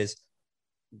two is,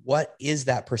 what is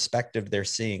that perspective they're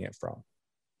seeing it from?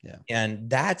 Yeah. And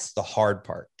that's the hard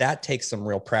part. That takes some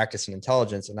real practice and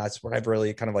intelligence. And that's what I've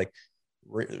really kind of like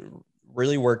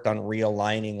really worked on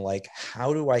realigning. Like,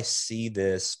 how do I see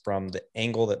this from the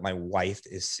angle that my wife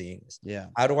is seeing this? Yeah.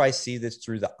 How do I see this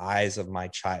through the eyes of my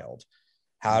child?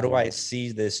 How do I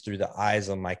see this through the eyes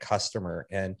of my customer?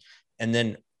 And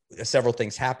then several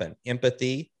things happen: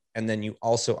 empathy. And then you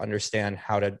also understand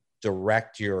how to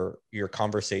direct your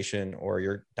conversation or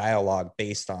your dialogue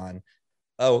based on,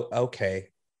 oh, okay,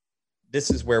 this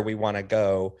is where we want to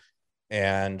go.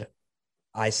 And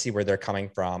I see where they're coming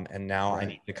from. And now I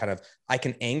need to I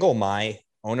can angle my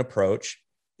own approach.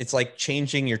 It's like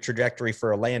changing your trajectory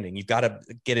for a landing. You've got to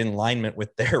get in alignment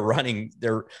with their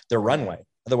runway.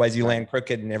 Otherwise you land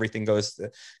crooked and everything goes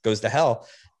to hell.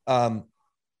 And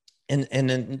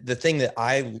then the thing that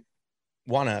I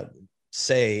want to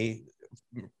say,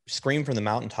 scream from the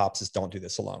mountaintops, is don't do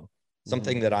this alone.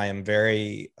 Something that I am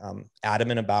very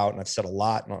adamant about, and I've said a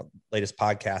lot in our latest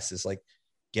podcast, is like,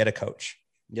 get a coach.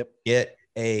 Yep. Get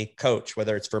a coach,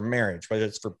 whether it's for marriage, whether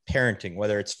it's for parenting,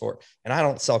 whether it's for, and I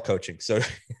don't sell coaching. So,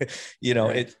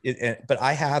 but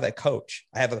I have a coach.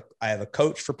 I have a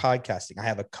coach for podcasting. I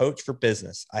have a coach for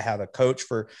business. I have a coach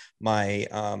for my,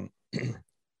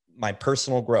 my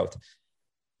personal growth.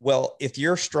 Well, if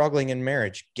you're struggling in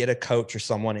marriage, get a coach or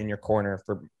someone in your corner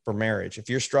for marriage. If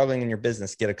you're struggling in your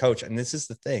business, get a coach. And this is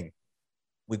the thing.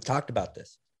 We've talked about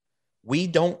this. We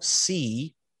don't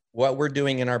see what we're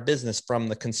doing in our business from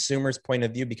the consumer's point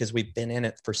of view because we've been in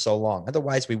it for so long.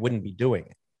 Otherwise, we wouldn't be doing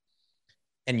it.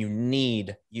 And you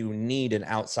need an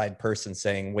outside person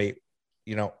saying, wait,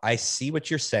 I see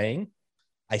what you're saying.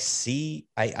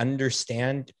 I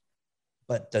understand,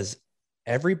 but does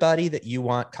everybody that you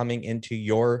want coming into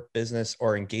your business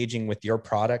or engaging with your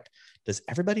product, does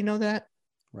everybody know that?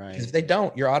 Right. Because if they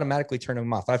don't, you're automatically turning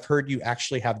them off. I've heard you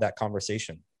actually have that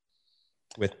conversation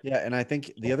with. Yeah. And I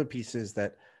think the other piece is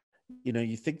that,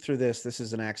 you think through this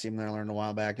is an axiom that I learned a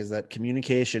while back, is that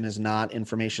communication is not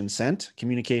information sent.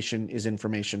 Communication is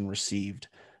information received.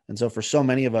 And so for so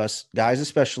many of us guys,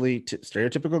 especially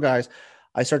stereotypical guys,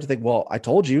 I start to think, well, I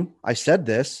told you, I said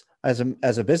this as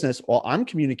a business. Well, I'm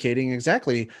communicating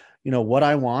exactly, what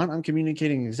I want. I'm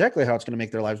communicating exactly how it's going to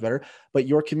make their lives better. But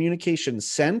your communication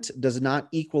sent does not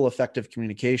equal effective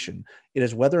communication. It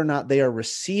is whether or not they are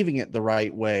receiving it the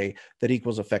right way that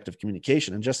equals effective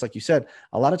communication. And just like you said,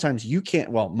 a lot of times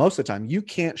most of the time you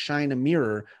can't shine a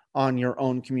mirror on your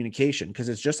own communication because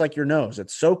it's just like your nose.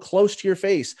 It's so close to your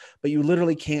face, but you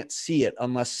literally can't see it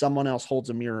unless someone else holds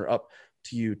a mirror up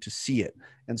to you to see it.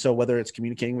 And so whether it's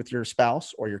communicating with your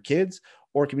spouse or your kids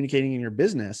or communicating in your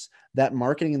business, that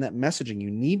marketing and that messaging, you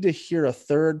need to hear a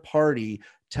third party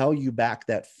tell you back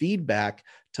that feedback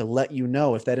to let you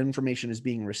know if that information is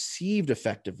being received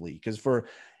effectively. Because for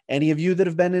any of you that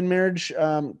have been in marriage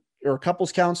or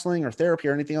couples counseling or therapy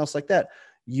or anything else like that,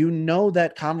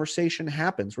 that conversation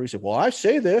happens where you say, well, I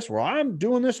say this, or I'm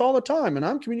doing this all the time and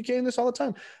I'm communicating this all the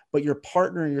time, but your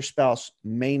partner and your spouse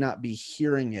may not be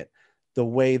hearing it the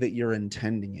way that you're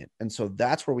intending it. And so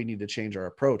that's where we need to change our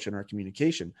approach and our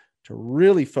communication to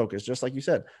really focus, just like you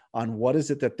said, on what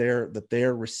is it that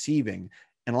they're receiving.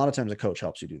 And a lot of times a coach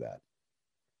helps you do that.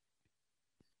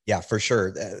 Yeah, for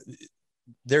sure.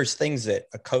 There's things that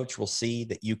a coach will see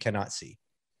that you cannot see.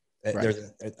 Right.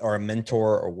 Or a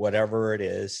mentor or whatever it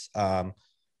is. I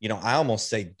almost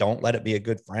say, don't let it be a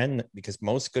good friend, because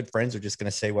most good friends are just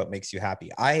going to say what makes you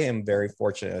happy. I am very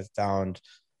fortunate. I've found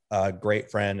a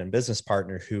great friend and business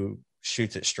partner who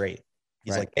shoots it straight.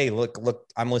 He's like, hey, look,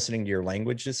 I'm listening to your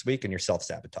language this week and you're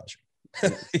self-sabotaging.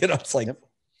 It's like,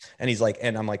 and he's like,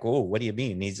 and I'm like, oh, what do you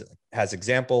mean? He has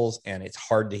examples and it's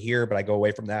hard to hear, but I go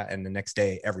away from that. And the next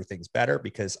day, everything's better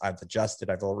because I've adjusted,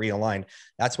 I've realigned.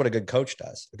 That's what a good coach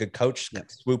does. A good coach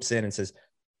swoops in and says,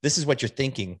 this is what you're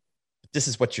thinking. This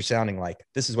is what you're sounding like.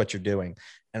 This is what you're doing.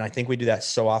 And I think we do that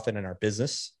so often in our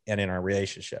business and in our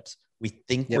relationships. We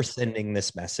think we're sending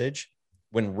this message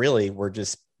when really we're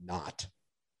just not.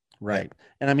 Right.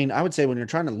 And I mean, I would say when you're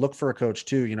trying to look for a coach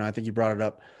too, I think you brought it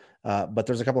up. But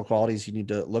there's a couple of qualities you need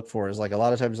to look for. Is like a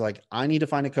lot of times, like, I need to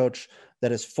find a coach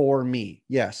that is for me.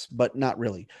 Yes, but not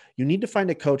really. You need to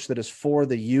find a coach that is for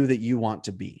the you that you want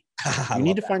to be. You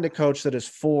need to find a coach that is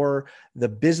for the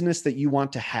business that you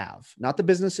want to have, not the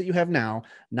business that you have now,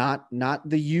 not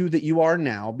the you that you are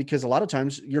now, because a lot of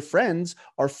times your friends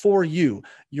are for you.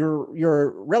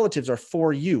 Your relatives are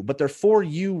for you, but they're for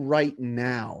you right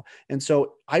now. And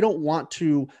so I don't want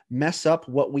to mess up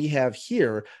what we have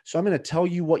here. So I'm going to tell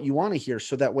you what you want to hear.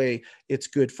 So that way it's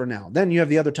good for now. Then you have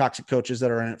the other toxic coaches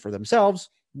that are in it for themselves.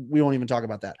 We won't even talk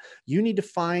about that. You need to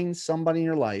find somebody in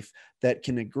your life that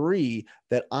can agree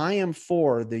that I am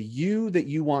for the you that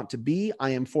you want to be.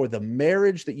 I am for the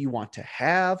marriage that you want to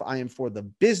have. I am for the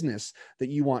business that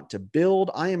you want to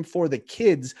build. I am for the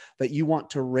kids that you want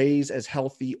to raise as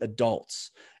healthy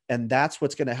adults. And that's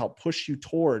what's going to help push you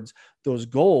towards those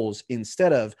goals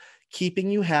instead of keeping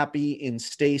you happy in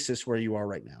stasis where you are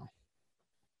right now.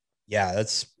 Yeah,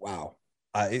 that's wow.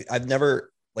 I've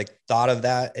never thought of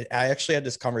that. I actually had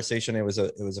this conversation. It was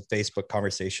a Facebook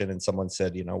conversation, and someone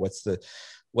said,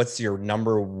 what's your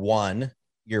number one,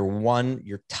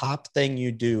 your top thing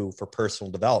you do for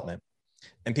personal development?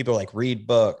 And people are like, read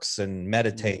books and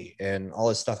meditate and all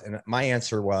this stuff. And my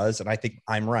answer was, and I think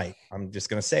I'm right, I'm just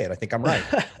going to say it, I think I'm right,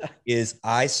 is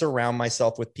I surround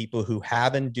myself with people who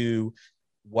have and do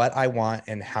what I want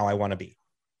and how I want to be.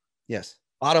 Yes.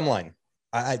 Bottom line.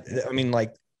 I mean,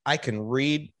 I can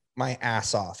read my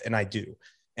ass off, and I do,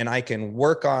 and I can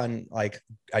work on,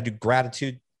 I do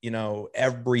gratitude,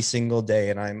 every single day.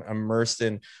 And I'm immersed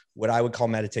in what I would call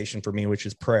meditation for me, which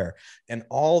is prayer, and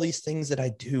all these things that I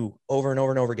do over and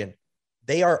over and over again.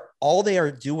 They are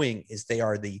doing is they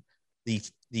are the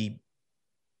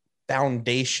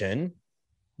foundation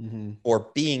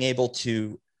for being able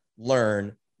to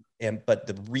learn. But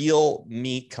the real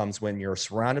meat comes when you're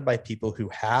surrounded by people who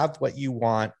have what you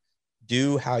want,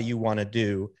 do how you want to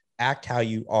do, act how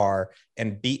you are,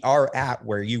 and are at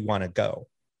where you want to go.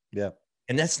 Yeah.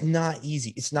 And that's not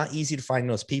easy. It's not easy to find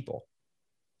those people.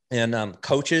 And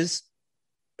coaches,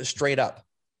 straight up.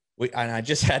 And I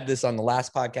just had this on the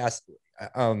last podcast.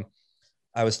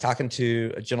 I was talking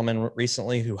to a gentleman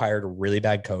recently who hired a really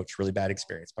bad coach, really bad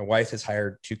experience. My wife has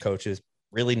hired 2 coaches,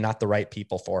 really not the right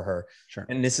people for her. Sure.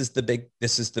 And this is the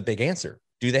big answer.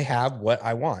 Do they have what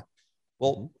I want?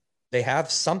 Well, they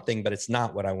have something, but it's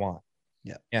not what I want.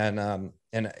 Yeah.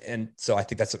 And so I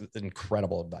think that's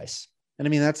incredible advice. And I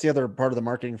mean, that's the other part of the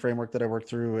marketing framework that I work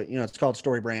through. It's called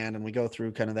Story Brand, and we go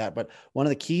through kind of that. But one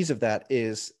of the keys of that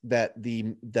is that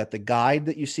the guide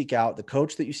that you seek out, the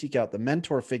coach that you seek out, the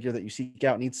mentor figure that you seek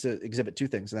out needs to exhibit 2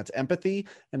 things, and that's empathy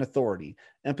and authority.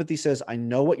 Empathy says, I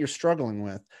know what you're struggling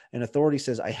with. And authority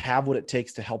says, I have what it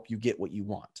takes to help you get what you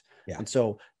want. Yeah. And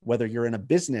so whether you're in a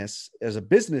business,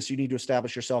 you need to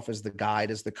establish yourself as the guide,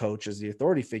 as the coach, as the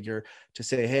authority figure to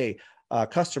say, hey,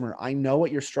 customer, I know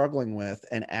what you're struggling with.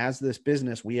 And as this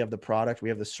business, we have the product, we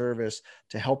have the service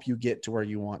to help you get to where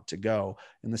you want to go.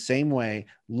 In the same way,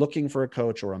 looking for a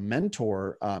coach or a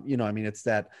mentor, it's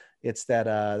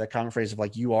that common phrase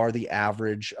of you are the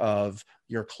average of,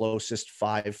 your closest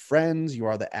 5 friends. You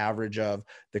are the average of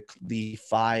the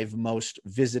 5 most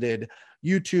visited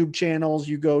YouTube channels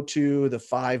you go to, the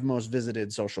 5 most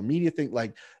visited social media thing.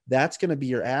 Like, that's going to be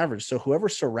your average. So whoever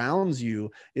surrounds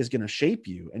you is going to shape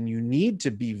you. And you need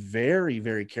to be very,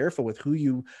 very careful with who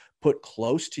you put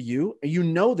close to you. And you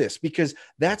know this because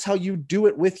that's how you do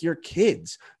it with your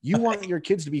kids. You want your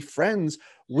kids to be friends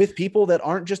with people that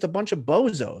aren't just a bunch of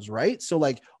bozos, right? So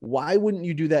like, why wouldn't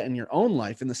you do that in your own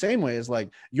life? In the same way as like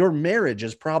your marriage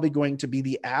is probably going to be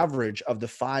the average of the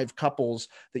 5 couples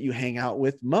that you hang out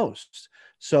with most.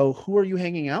 So who are you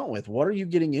hanging out with? What are you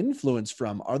getting influence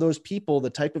from? Are those people the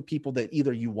type of people that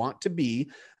either you want to be,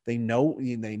 they know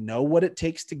what it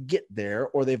takes to get there,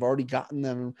 or they've already gotten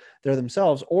them there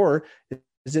themselves? Or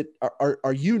is it,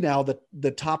 are you now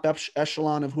the top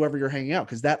echelon of whoever you're hanging out?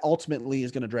 Because that ultimately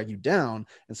is going to drag you down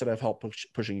instead of help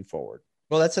pushing you forward.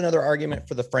 Well, that's another argument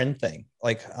for the friend thing.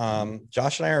 Like,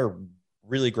 Josh and I are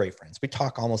really great friends. We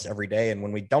talk almost every day. And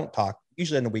when we don't talk,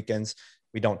 usually on the weekends,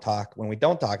 we don't talk. When we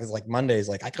don't talk, it's like Mondays,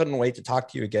 like, I couldn't wait to talk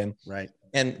to you again. Right.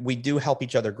 And we do help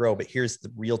each other grow. But here's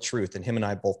the real truth. And him and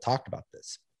I both talked about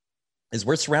this, is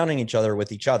we're surrounding each other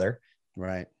with each other.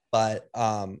 Right. But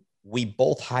we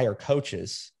both hire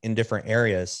coaches in different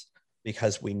areas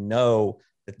because we know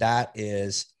that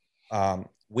is,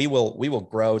 we will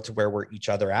grow to where we're each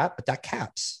other at, but that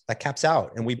caps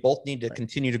out. And we both need to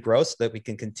continue to grow so that we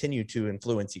can continue to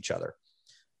influence each other.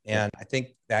 And I think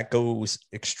that goes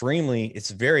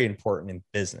it's very important in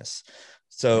business.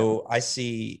 So I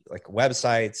see like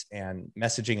websites and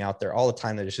messaging out there all the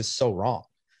time that is just so wrong.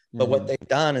 But what they've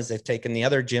done is they've taken the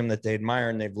other gym that they admire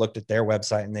and they've looked at their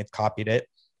website and they've copied it.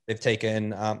 They've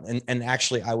taken, and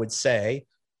actually I would say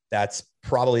that's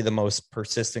probably the most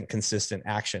persistent, consistent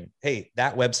action. Hey,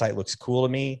 that website looks cool to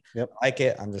me. Yep. I like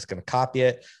it. I'm just going to copy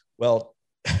it. Well,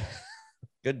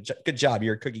 good job.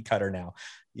 You're a cookie cutter now,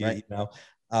 you know?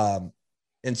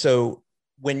 And so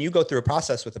when you go through a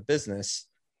process with a business,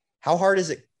 how hard is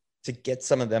it to get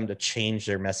some of them to change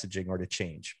their messaging or to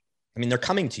change? I mean, they're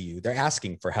coming to you, they're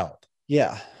asking for help.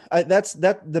 Yeah.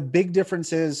 The big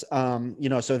difference is,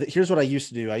 here's what I used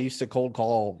to do. I used to cold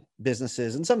call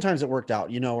businesses, and sometimes it worked out,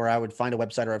 where I would find a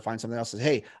website or I'd find something else that says,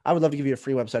 hey, I would love to give you a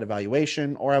free website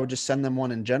evaluation, or I would just send them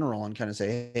one in general and kind of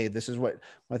say, hey, this is what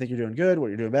I think you're doing good, what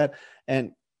you're doing bad.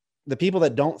 And the people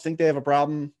that don't think they have a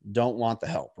problem don't want the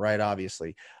help, right?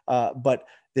 Obviously. But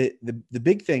the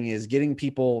big thing is getting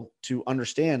people to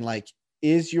understand, like,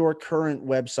 is your current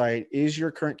website, is your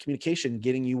current communication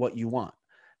getting you what you want?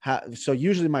 So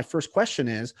usually my first question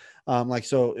is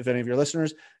so if any of your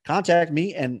listeners contact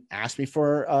me and ask me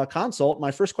for a consult,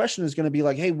 my first question is going to be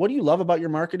like, hey, what do you love about your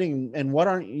marketing and what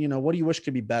do you wish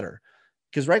could be better?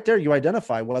 Because right there, you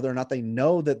identify whether or not they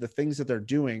know that the things that they're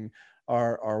doing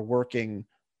are working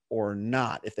or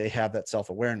not, if they have that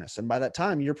self-awareness. And by that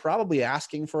time, you're probably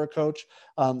asking for a coach.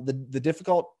 The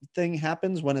difficult thing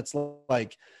happens when it's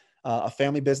like a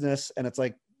family business and it's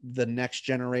like the next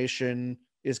generation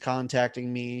is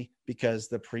contacting me because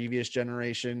the previous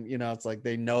generation, it's like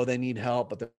they know they need help,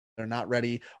 but they're not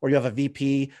ready. Or you have a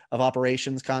VP of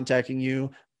operations contacting you,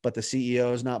 but the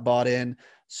CEO is not bought in.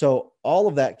 So all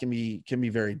of that can be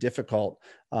very difficult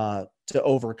to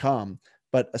overcome.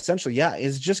 But essentially,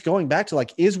 is just going back to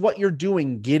like, is what you're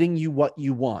doing getting you what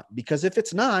you want? Because if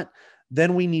it's not,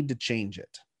 then we need to change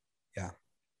it. Yeah,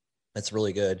 that's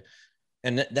really good.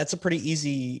 And that's a pretty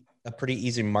easy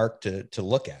mark to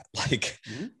look at. Like,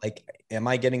 am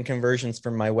I getting conversions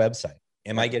from my website?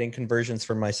 Am I getting conversions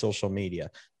from my social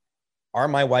media? Are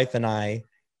my wife and I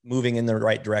moving in the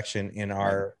right direction in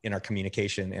our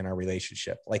communication, in our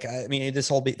relationship? Like, I mean, this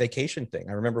whole vacation thing.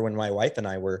 I remember when my wife and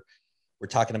I were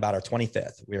talking about our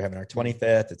 25th. We were having our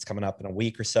 25th. It's coming up in a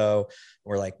week or so.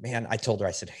 We're like, man, I told her,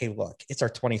 I said, hey, look, it's our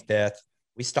 25th.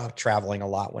 We stopped traveling a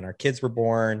lot when our kids were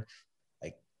born.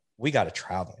 We got to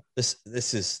travel. This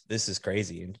is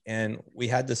crazy. And we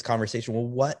had this conversation. Well,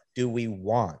 what do we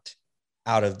want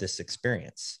out of this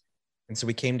experience? And so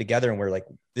we came together and we're like,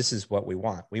 this is what we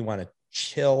want. We want to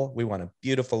chill. We want a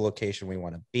beautiful location. We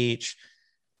want a beach,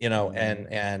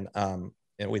 and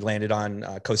we landed on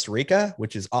Costa Rica,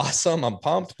 which is awesome. I'm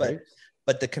pumped,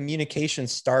 but the communication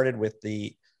started with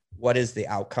what is the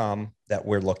outcome that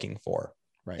we're looking for?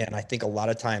 Right. And I think a lot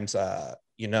of times,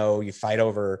 you fight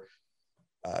over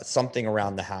something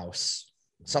around the house,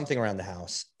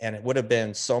 and it would have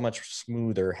been so much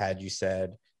smoother had you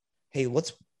said, hey,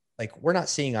 we're not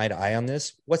seeing eye to eye on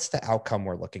this. What's the outcome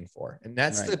we're looking for? And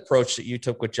that's the approach that you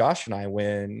took with Josh and I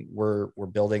when we're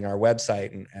building our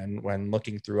website and when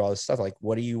looking through all this stuff. Like,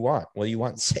 what do you want? Well, you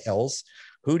want sales.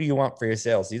 Who do you want for your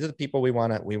sales? These are the people we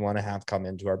want to have come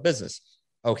into our business.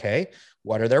 Okay.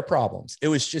 What are their problems? It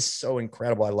was just so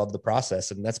incredible. I love the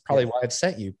process. And that's probably why I've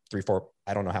sent you 3, 4,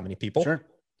 I don't know how many people, Sure.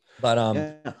 but,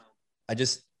 Yeah. I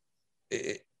just,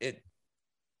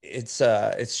 it's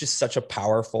just such a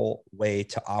powerful way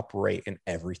to operate in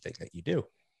everything that you do.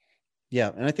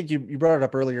 Yeah. And I think you brought it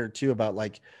up earlier too, about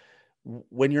like,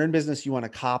 when you're in business, you want to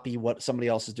copy what somebody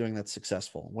else is doing that's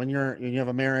successful. When you have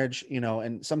a marriage,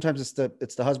 and sometimes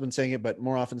it's the husband saying it, but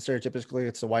more often stereotypically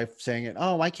it's the wife saying it.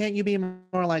 Oh, why can't you be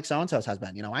more like so-and-so's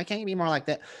husband? Why can't you be more like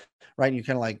that? Right. And you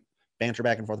kind of like banter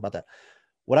back and forth about that.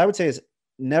 What I would say is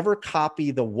never copy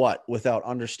the what without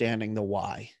understanding the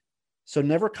why. So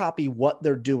never copy what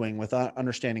they're doing without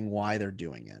understanding why they're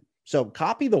doing it. So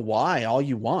copy the why all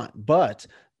you want, but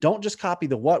don't just copy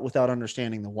the what without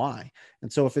understanding the why.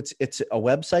 And so if it's a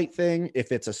website thing,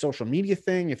 if it's a social media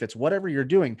thing, if it's whatever you're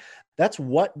doing, that's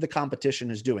what the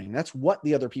competition is doing. That's what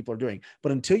the other people are doing.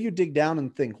 But until you dig down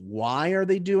and think, why are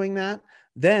they doing that?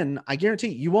 Then I guarantee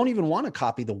you won't even want to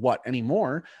copy the what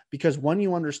anymore, because when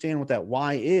you understand what that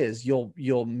why is, you'll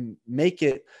make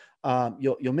it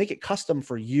you'll make it custom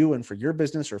for you and for your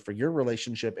business or for your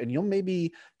relationship, and you'll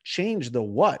maybe change the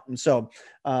what. And so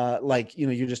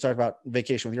you just talked about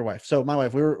vacation with your wife. So my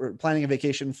wife, we were planning a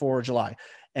vacation for July,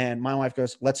 and my wife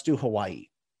goes, let's do Hawaii.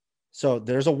 So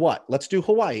there's a what. Let's do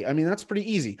Hawaii. I mean, that's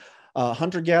pretty easy.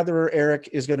 Hunter-gatherer Eric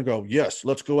is going to go, yes,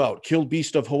 let's go out, kill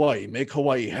beast of Hawaii, make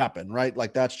Hawaii happen, right?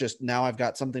 Like that's just, now I've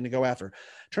got something to go after.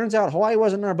 Turns out Hawaii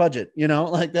wasn't in our budget,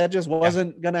 like that just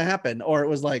wasn't going to happen. Or it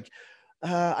was like,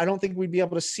 I don't think we'd be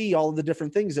able to see all of the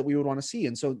different things that we would want to see.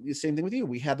 And so the same thing with you.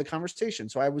 We had the conversation.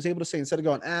 So I was able to say, instead of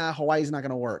going, Hawaii's not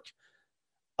going to work.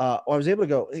 I was able to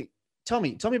go, hey, tell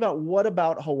me about what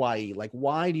about Hawaii? Like,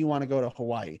 why do you want to go to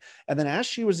Hawaii? And then as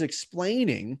she was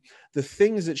explaining the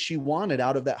things that she wanted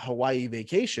out of that Hawaii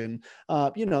vacation,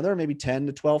 there were maybe 10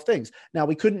 to 12 things. Now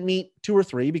we couldn't meet 2 or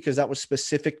 3 because that was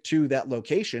specific to that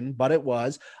location, but it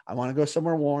was, I want to go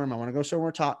somewhere warm. I want to go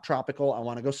somewhere tropical. I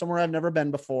want to go somewhere I've never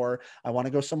been before. I want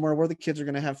to go somewhere where the kids are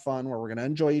going to have fun, where we're going to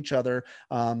enjoy each other.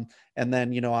 And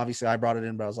then, obviously I brought it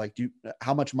in, but I was like,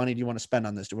 how much money do you want to spend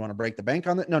on this? Do we want to break the bank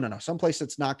on it? No. Someplace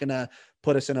that's not going to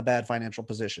put us in a bad financial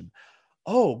position.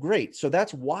 Oh, great. So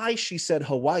that's why she said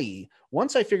Hawaii.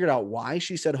 Once I figured out why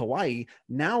she said Hawaii,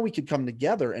 now we could come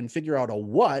together and figure out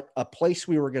a place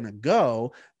we were going to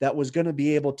go that was going to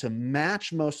be able to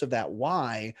match most of that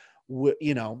why,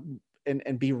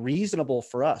 and be reasonable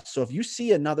for us. So if you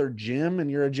see another gym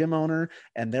and you're a gym owner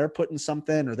and they're putting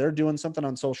something or they're doing something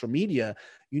on social media,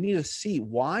 you need to see,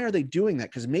 why are they doing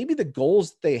that? Because maybe the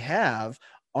goals they have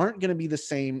aren't going to be the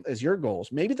same as your goals.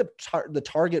 Maybe the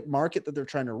target market that they're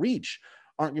trying to reach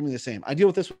aren't going to be the same. I deal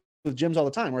with this with gyms all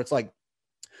the time, where it's like,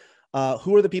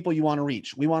 who are the people you want to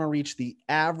reach? We want to reach the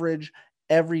average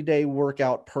everyday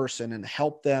workout person and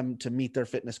help them to meet their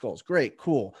fitness goals. Great,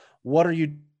 cool. What are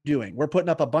you doing? We're putting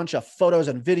up a bunch of photos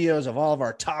and videos of all of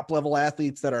our top level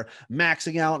athletes that are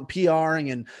maxing out and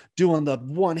PRing and doing the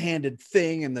one-handed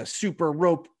thing and the super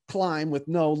rope climb with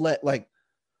no like,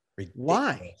 ridiculous.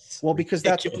 Why? Well, because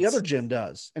that's what the other gym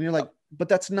does. And you're like, but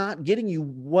that's not getting you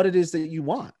what it is that you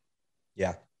want.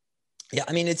 Yeah. Yeah.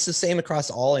 I mean, it's the same across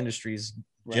all industries.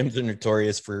 Right. Gyms are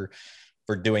notorious for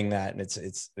doing that. And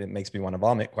it makes me want to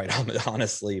vomit, quite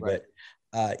honestly. Right.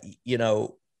 But,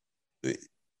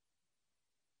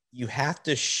 you have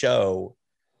to show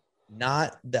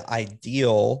not the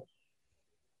ideal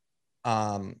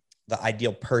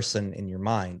person in your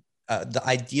mind, the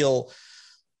ideal,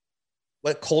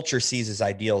 what culture sees as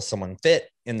ideal, someone fit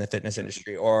in the fitness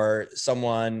industry or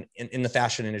someone in the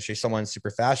fashion industry, someone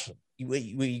super fashion. What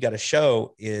you got to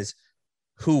show is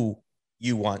who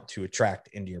you want to attract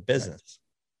into your business.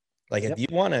 Right. Like if you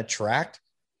want to attract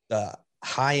the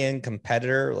high-end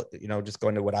competitor, just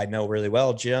going to what I know really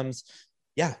well, gyms,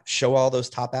 show all those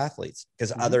top athletes,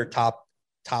 because other top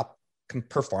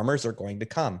performers are going to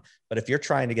come. But if you're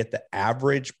trying to get the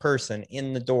average person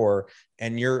in the door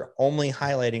and you're only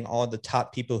highlighting all of the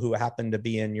top people who happen to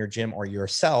be in your gym, or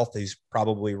yourself, who's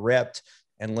probably ripped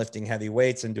and lifting heavy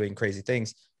weights and doing crazy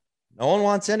things, no one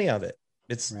wants any of it.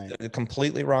 It's a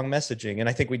completely wrong messaging. And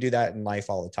I think we do that in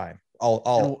life all the time, in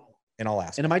all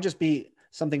aspects. And it might just be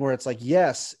something where it's like,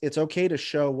 yes, it's okay to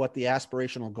show what the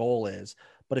aspirational goal is,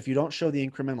 but if you don't show the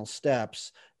incremental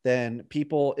steps, then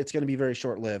it's going to be very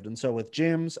short-lived. And so with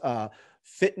gyms,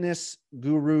 fitness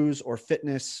gurus or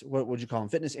what would you call them?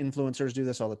 Fitness influencers do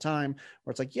this all the time,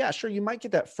 where it's like, yeah, sure, you might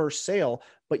get that first sale,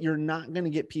 but you're not going to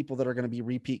get people that are going to be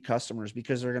repeat customers,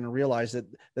 because they're going to realize that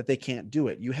they can't do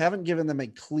it. You haven't given them a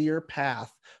clear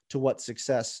path to what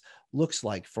success looks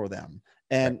like for them.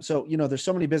 And so, there's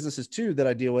so many businesses too that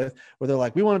I deal with where they're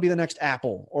like, we want to be the next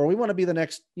Apple, or we want to be the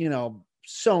next,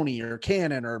 Sony or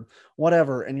Canon or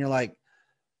whatever. And you're like,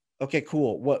 okay,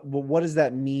 cool. What does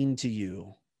that mean to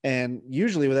you? And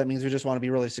usually what that means, we just want to be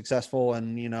really successful.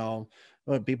 And,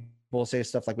 people will say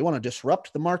stuff like, we want to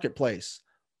disrupt the marketplace.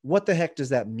 What the heck does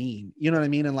that mean? You know what I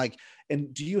mean?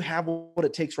 And do you have what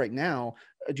it takes right now?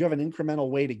 Do you have an incremental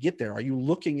way to get there? Are you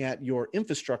looking at your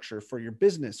infrastructure for your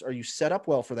business? Are you set up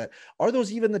well for that? Are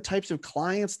those even the types of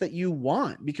clients that you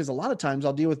want? Because a lot of times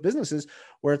I'll deal with businesses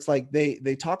where it's like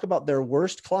they talk about their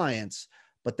worst clients,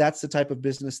 but that's the type of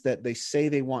business that they say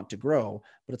they want to grow.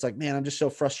 But it's like, man, I'm just so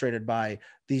frustrated by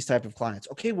these type of clients.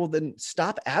 Okay, well then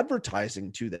stop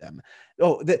advertising to them.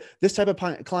 Oh, this type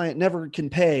of client never can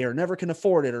pay or never can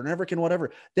afford it or never can whatever.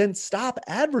 Then stop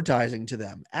advertising to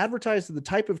them. Advertise to the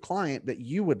type of client that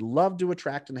you would love to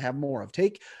attract and have more of.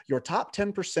 Take your top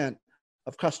 10%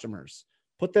 of customers,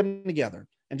 put them together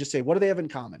and just say, what do they have in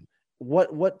common?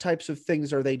 What types of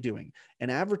things are they doing,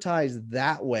 and advertise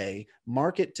that way,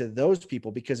 market to those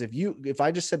people. Because if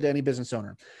I just said to any business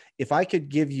owner, if I could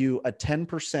give you a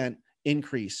 10%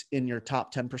 increase in your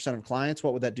top 10% of clients,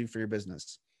 what would that do for your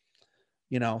business?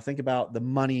 Think about the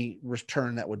money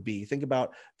return that would be. Think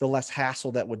about the less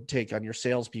hassle that would take on your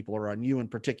salespeople or on you in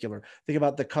particular. Think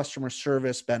about the customer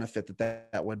service benefit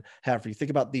that would have for you.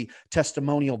 Think about the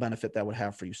testimonial benefit that would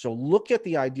have for you. So look at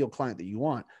the ideal client that you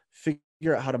want, figure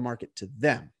out how to market to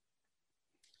them.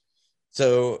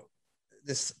 So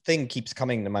this thing keeps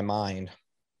coming to my mind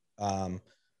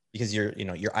because your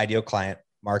ideal client,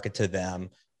 market to them.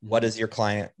 What is your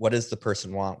client? What does the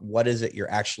person want? What is it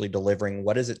you're actually delivering?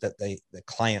 What is it that the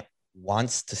client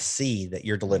wants to see that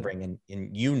you're delivering?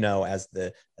 And as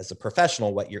a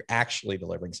professional, what you're actually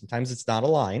delivering. Sometimes it's not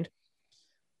aligned,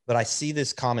 but I see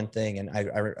this common thing. And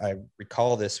I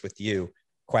recall this with you,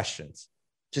 questions,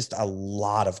 just a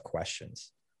lot of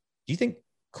questions. Do you think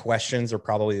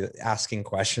asking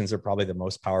questions are probably the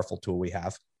most powerful tool we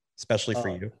have, especially for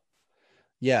you?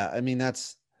 Yeah. I mean,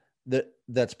 that's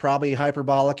probably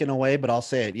hyperbolic in a way, but I'll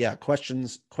say it. Yeah.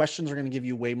 Questions are going to give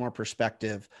you way more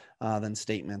perspective than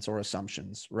statements or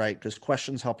assumptions, right? Because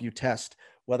questions help you test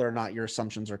whether or not your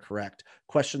assumptions are correct.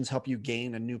 Questions help you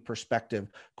gain a new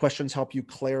perspective. Questions help you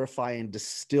clarify and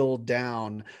distill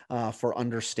down for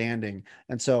understanding.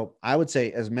 And so I would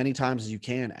say as many times as you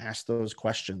can, ask those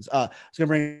questions. I was going to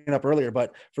bring it up earlier,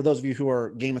 but for those of you who are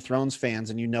Game of Thrones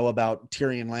fans and about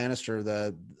Tyrion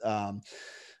Lannister,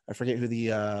 I forget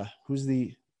who's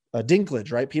the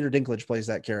Dinklage, right? Peter Dinklage plays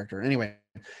that character. Anyway,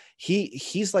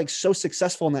 he's like so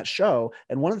successful in that show.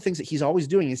 And one of the things that he's always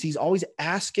doing is he's always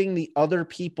asking the other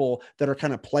people that are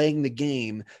kind of playing the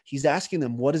game. He's asking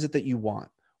them, what is it that you want?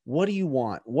 What do you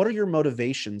want? What are your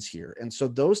motivations here? And so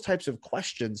those types of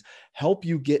questions help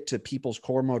you get to people's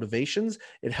core motivations.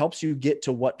 It helps you get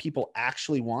to what people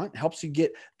actually want, helps you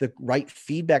get the right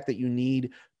feedback that you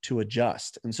need to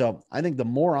adjust. And so I think the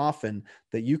more often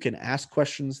that you can ask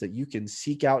questions, that you can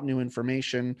seek out new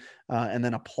information and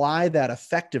then apply that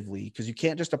effectively, because you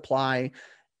can't just apply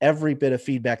every bit of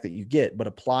feedback that you get, but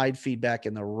applied feedback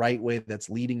in the right way that's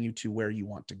leading you to where you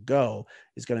want to go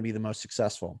is going to be the most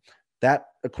successful. That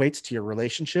equates to your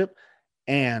relationship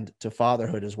and to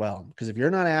fatherhood as well. Because if you're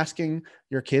not asking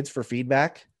your kids for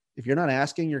feedback, if you're not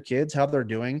asking your kids how they're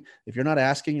doing, if you're not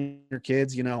asking your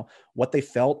kids, what they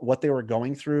felt, what they were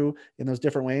going through in those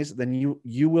different ways, then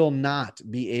you will not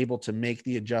be able to make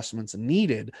the adjustments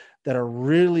needed that are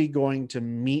really going to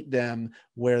meet them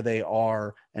where they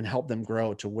are and help them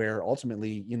grow to where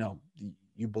ultimately,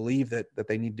 you believe that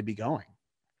they need to be going.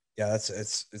 Yeah,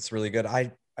 it's really good.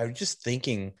 I was just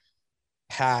thinking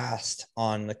past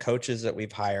on the coaches that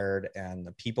we've hired and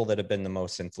the people that have been the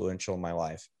most influential in my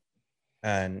life.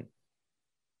 And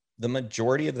the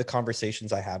majority of the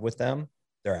conversations I have with them,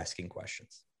 they're asking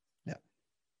questions. Yeah.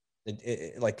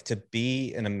 Like to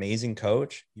be an amazing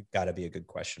coach, you've got to be a good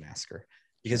question asker,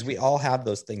 because we all have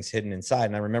those things hidden inside.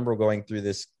 And I remember going through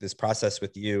this process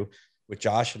with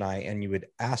Josh and I, and you would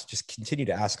just continue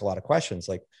to ask a lot of questions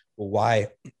like, well,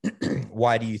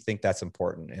 why do you think that's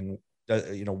important? And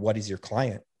what is your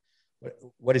client?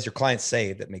 What does your client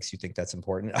say that makes you think that's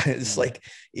important? It's like,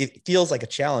 it feels like a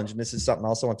challenge. And this is something I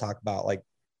also want to talk about. Like,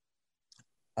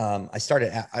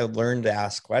 I learned to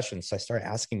ask questions. So I started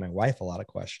asking my wife a lot of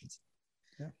questions.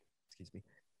 Yeah. Excuse me.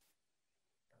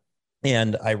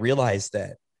 And I realized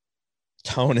that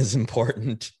tone is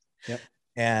important. Yep.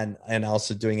 And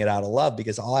also doing it out of love,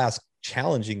 because I'll ask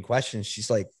challenging questions. She's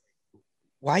like,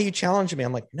 why are you challenging me?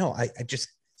 I'm like, no, I just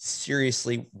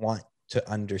seriously want to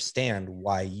understand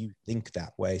why you think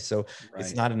that way. So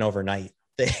It's not an overnight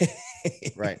thing.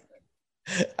 Right.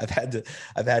 I've had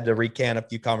to recant a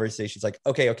few conversations like,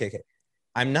 okay.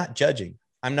 I'm not judging.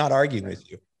 I'm not arguing with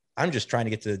you. I'm just trying to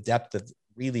get to the depth of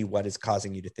really what is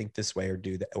causing you to think this way or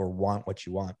do that or want what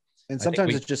you want. And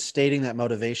sometimes it's just stating that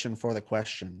motivation for the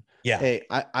question. Yeah. Hey,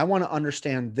 I want to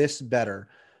understand this better.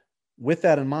 With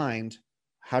that in mind,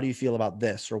 how do you feel about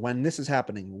this? Or when this is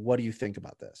happening, what do you think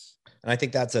about this? And I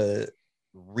think that's a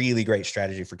really great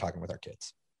strategy for talking with our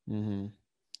kids. Mm-hmm.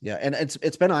 Yeah. And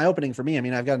it's been eye-opening for me. I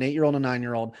mean, I've got an 8-year-old and a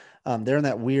 9-year-old. They're in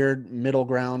that weird middle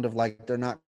ground of like, they're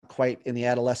not quite in the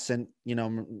adolescent,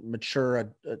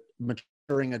 maturing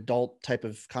adult type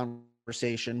of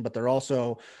conversation, but they're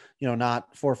also,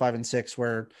 not 4, 5, and 6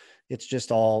 where it's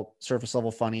just all surface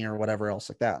level funny or whatever else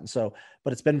like that. And so,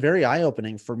 but it's been very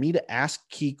eye-opening for me to ask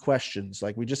key questions.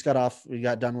 Like we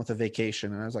got done with a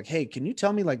vacation and I was like, hey, can you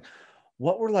tell me like,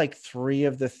 what were like 3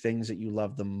 of the things that you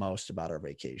loved the most about our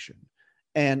vacation?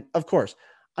 And of course,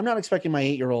 I'm not expecting my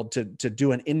 8-year-old to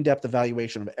do an in-depth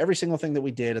evaluation of every single thing that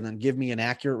we did and then give me an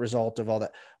accurate result of all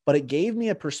that. But it gave me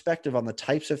a perspective on the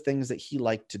types of things that he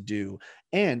liked to do.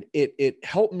 And it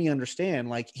helped me understand,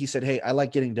 like he said, hey, I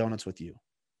like getting donuts with you.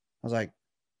 I was like,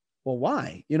 well,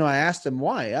 why? I asked him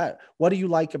why. What do you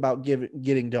like about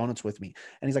getting donuts with me?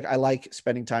 And he's like, I like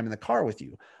spending time in the car with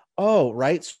you. Oh,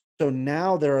 right. So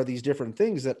now there are these different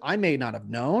things that I may not have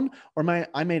known, or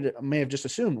I may have just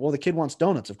assumed, well, the kid wants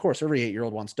donuts. Of course, every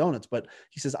 8-year-old wants donuts, but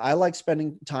he says, I like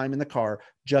spending time in the car,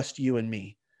 just you and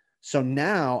me. So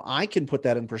now I can put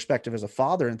that in perspective as a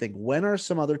father and think, when are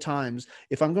some other times,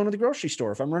 if I'm going to the grocery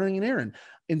store, if I'm running an errand,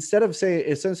 instead of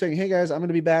saying, hey guys, I'm going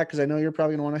to be back because I know you're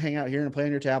probably going to want to hang out here and play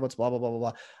on your tablets, blah, blah, blah, blah,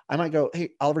 blah. I might go,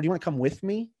 hey, Oliver, do you want to come with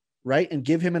me? Right. And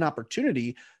give him an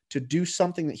opportunity to do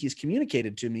something that he's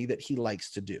communicated to me that he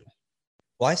likes to do.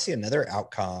 Well, I see another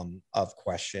outcome of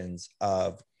questions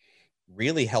of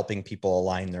really helping people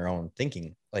align their own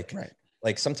thinking.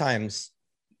 Like sometimes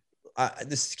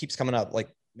this keeps coming up. Like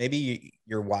maybe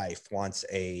your wife wants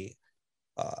a,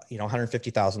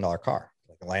 $150,000 car,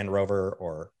 like a Land Rover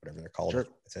or whatever they're called, sure.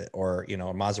 Or, a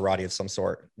Maserati of some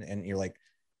sort. And you're like,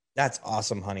 that's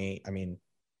awesome, honey. I mean,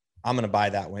 I'm going to buy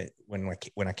that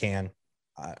when I can.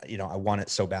 I want it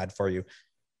so bad for you.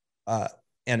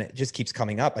 And it just keeps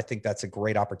coming up. I think that's a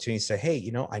great opportunity to say,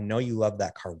 hey, I know you love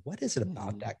that car. What is it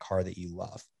about that car that you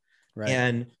love? Right.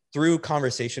 And through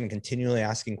conversation and continually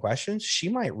asking questions, she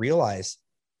might realize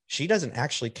she doesn't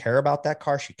actually care about that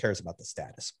car. She cares about the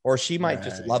status, or she might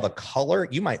just love a color.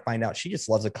 You might find out she just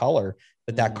loves a color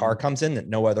that car comes in that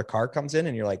no other car comes in.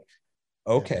 And you're like,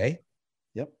 okay.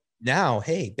 Yep. Now,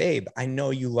 hey, babe, I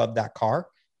know you love that car.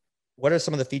 What are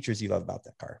some of the features you love about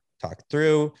that car? Talk it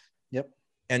through. Yep.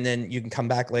 And then you can come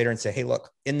back later and say, hey, look,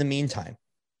 in the meantime,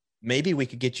 maybe we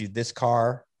could get you this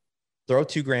car, throw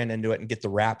 $2,000 into it and get the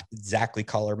wrap exactly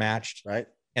color matched. Right.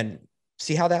 And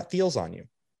see how that feels on you.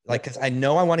 Like, cause I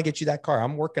know I want to get you that car.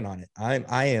 I'm working on it.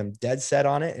 I am dead set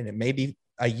on it. And it may be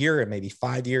a year, it may be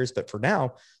 5 years, but for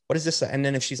now, what is this? And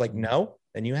then if she's like, no,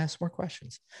 then you ask more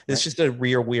questions. It's just a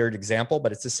real weird example,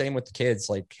 but it's the same with the kids.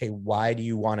 Like, hey, why do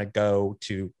you want to go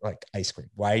to like ice cream?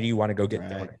 Why do you want to go get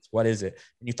donuts? What is it?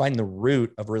 And you find the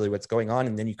root of really what's going on.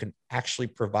 And then you can actually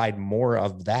provide more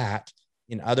of that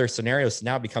in other scenarios. So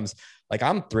now it becomes like,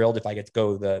 I'm thrilled if I get to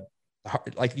go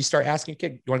like you start asking a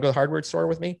kid, you want to go to the hardware store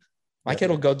with me? My kid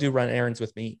will go run errands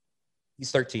with me.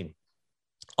 He's 13.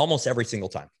 Almost every single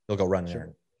time he'll go run an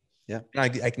errand. Yeah.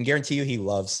 And I can guarantee you he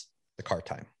loves the car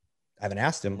time. I haven't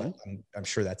asked him, but I'm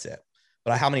sure that's it.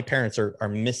 But how many parents are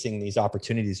missing these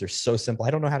opportunities? They're so simple.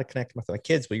 I don't know how to connect with my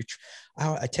kids, but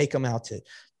I take them out to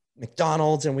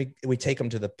McDonald's and we take them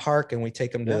to the park and we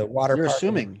take them to the water park.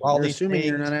 You're assuming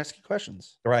you're not asking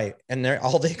questions. Right. And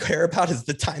all they care about is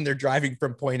the time they're driving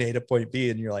from point A to point B.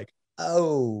 And you're like,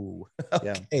 oh,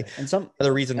 okay. Yeah. And some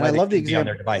other reason why I love the example on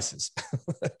their devices.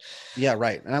 Yeah,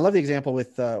 right. And I love the example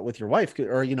with your wife,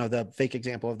 or the fake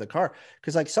example of the car,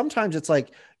 because like sometimes it's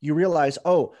like you realize,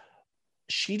 oh,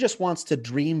 she just wants to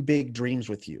dream big dreams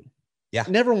with you. Yeah.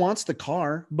 Never wants the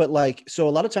car, but like, so a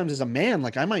lot of times as a man,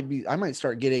 like I might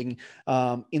start getting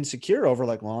insecure over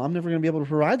like, well, I'm never going to be able to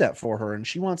provide that for her. And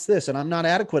she wants this and I'm not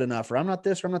adequate enough, or I'm not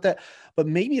this, or I'm not that. But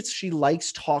maybe it's, she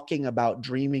likes talking about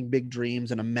dreaming big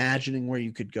dreams and imagining where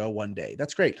you could go one day.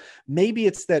 That's great. Maybe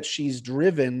it's that she's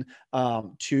driven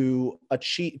to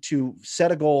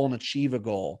set a goal and achieve a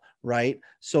goal. Right.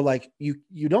 So like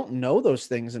you don't know those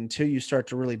things until you start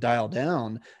to really dial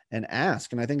down and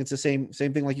ask. And I think it's the same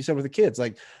thing, like you said, with the kids.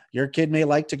 Like your kid may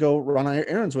like to go run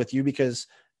errands with you because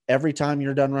every time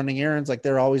you're done running errands, like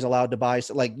they're always allowed to buy.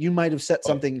 Like you might've set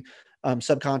something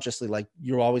subconsciously, like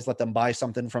you always let them buy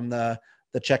something from the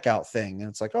checkout thing. And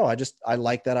it's like, oh, I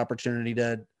like that opportunity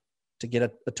to get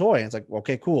a toy. And it's like,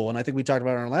 okay, cool. And I think we talked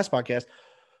about it on our last podcast.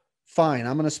 fine,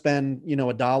 I'm going to spend,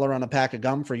 $1 on a pack of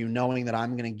gum for you, knowing that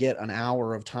I'm going to get an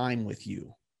hour of time with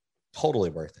you. Totally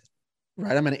worth it.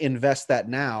 Right. I'm going to invest that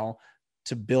now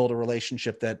to build a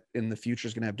relationship that in the future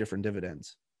is going to have different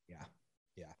dividends. Yeah.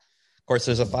 Yeah. Of course,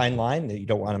 there's a fine line that you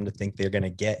don't want them to think they're going to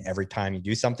get every time you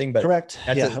do something, but correct.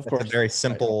 That's Of course. a very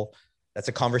simple, that's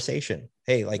a conversation.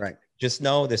 Hey, just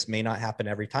know this may not happen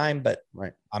every time, but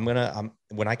when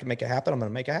I can make it happen, I'm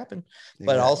going to make it happen. Exactly.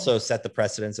 But also set the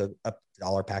precedence of a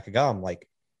 $1 pack of gum. Like,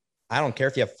 I don't care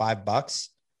if you have $5,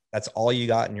 that's all you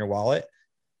got in your wallet.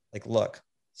 Like, look,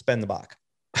 spend the buck.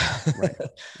 Right.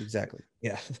 Exactly.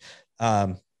 Yeah.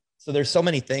 So there's so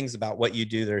many things about what you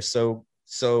do that are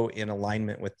so in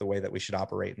alignment with the way that we should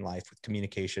operate in life with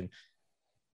communication.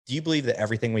 Do you believe that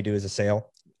everything we do is a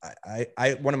sale?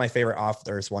 I one of my favorite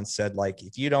authors once said, like,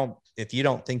 if you don't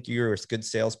think you're a good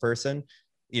salesperson,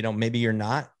 maybe you're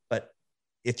not, but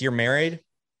if you're married,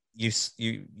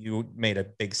 you made a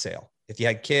big sale. If you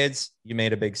had kids, you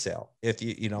made a big sale. If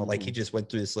like he just went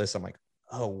through this list. I'm like,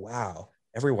 oh, wow.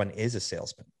 Everyone is a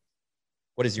salesman.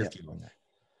 What is your view on that?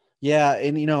 Yeah.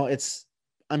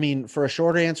 And for a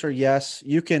short answer, yes,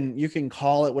 you can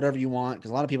call it whatever you want, because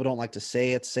a lot of people don't like to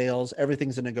say it's sales.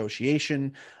 Everything's a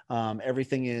negotiation.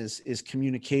 Everything is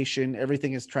communication.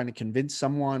 Everything is trying to convince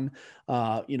someone.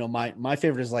 My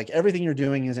favorite is like, everything you're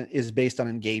doing is based on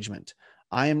engagement.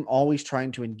 I am always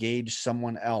trying to engage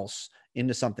someone else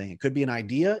into something. It could be an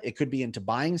idea. It could be into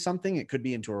buying something. It could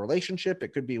be into a relationship.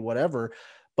 It could be whatever.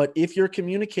 But if you're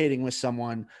communicating with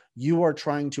someone, you are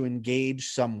trying to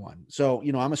engage someone. So,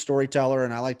 I'm a storyteller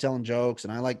and I like telling jokes,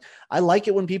 and I like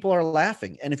it when people are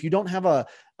laughing. And if you don't have an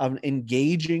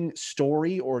engaging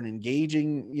story or an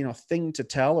engaging, thing to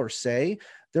tell or say,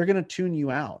 they're going to tune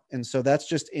you out. And so that's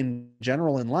just in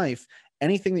general in life.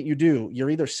 Anything that you do,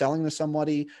 you're either selling to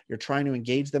somebody, you're trying to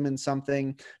engage them in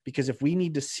something, because if we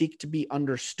need to seek to be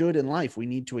understood in life, we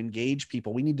need to engage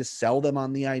people. We need to sell them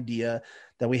on the idea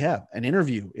that we have. An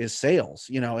interview is sales.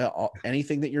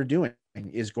 Anything that you're doing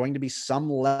is going to be some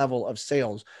level of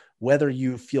sales, whether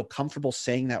you feel comfortable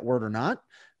saying that word or not.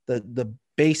 The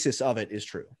basis of it is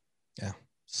true. Yeah.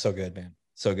 So good, man.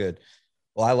 So good.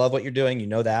 Well, I love what you're doing. You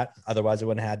know that. Otherwise I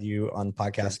wouldn't have had you on the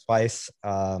podcast twice.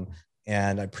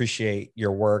 And I appreciate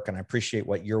your work, and I appreciate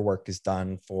what your work has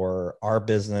done for our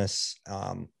business.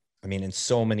 In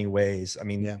so many ways.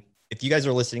 If you guys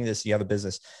are listening to this, you have a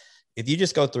business. If you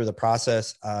just go through the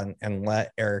process and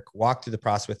let Eric walk through the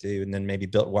process with you, and then maybe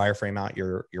wireframe out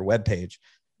your webpage,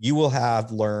 you will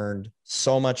have learned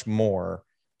so much more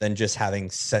than just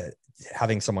having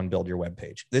someone build your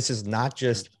webpage. This is not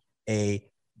just tell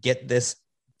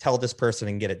this person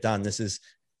and get it done.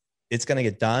 It's going to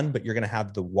get done, but you're going to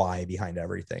have the why behind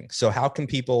everything. So how can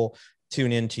people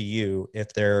tune into you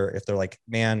if they're like,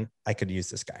 man, I could use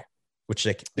this guy, which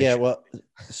they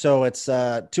so it's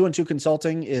 212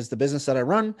 Consulting is the business that I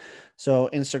run. So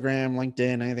Instagram,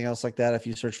 LinkedIn, anything else like that. If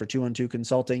you search for 212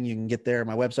 Consulting, you can get there.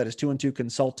 My website is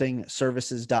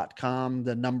 212consultingservices.com,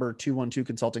 the number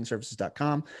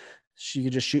 212consultingservices.com. You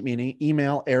can just shoot me an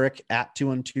email,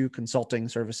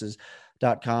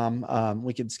 eric@212consultingservices.com.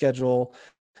 We can schedule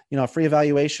a free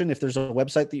evaluation. If there's a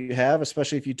website that you have,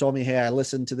 especially if you told me, hey, I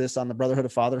listened to this on the Brotherhood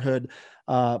of Fatherhood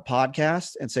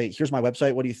podcast, and say, here's my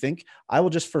website, what do you think? I will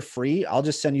just, for free, I'll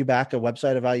just send you back a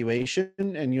website evaluation,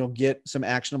 and you'll get some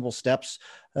actionable steps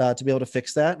to be able to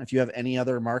fix that. And if you have any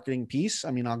other marketing piece,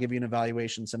 I'll give you an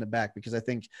evaluation, send it back, because I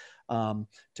think to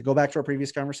go back to our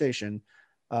previous conversation,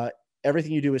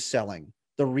 everything you do is selling.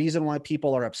 The reason why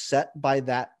people are upset by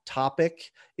that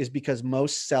topic is because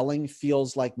most selling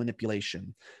feels like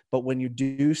manipulation. But when you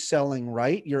do selling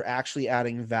right, you're actually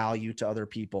adding value to other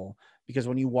people. Because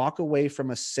when you walk away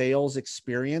from a sales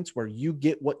experience where you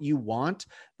get what you want,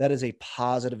 that is a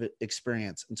positive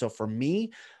experience. And so for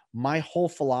me, my whole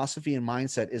philosophy and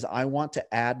mindset is I want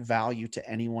to add value to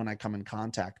anyone I come in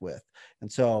contact with.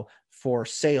 And so for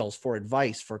sales, for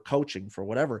advice, for coaching, for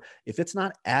whatever, if it's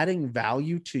not adding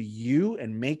value to you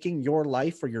and making your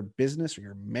life or your business or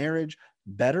your marriage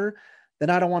better, then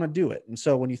I don't want to do it. And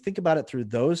so when you think about it through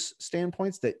those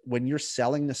standpoints, that when you're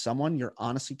selling to someone, you're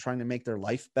honestly trying to make their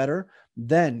life better,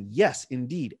 then yes,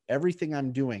 indeed, everything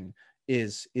I'm doing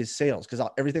is sales, because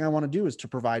everything I want to do is to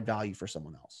provide value for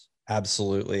someone else.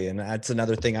 Absolutely. And that's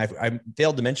another thing I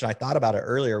failed to mention. I thought about it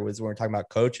earlier, was when we're talking about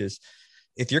coaches.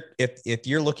 If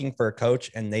you're looking for a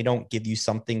coach and they don't give you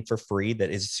something for free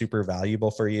that is super valuable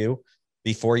for you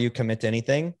before you commit to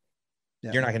anything,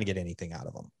 you're not going to get anything out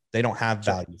of them. They don't have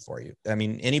value for you.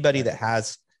 Anybody that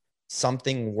has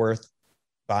something worth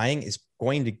buying is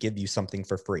going to give you something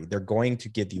for free. They're going to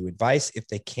give you advice. If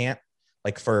they can't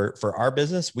Like for our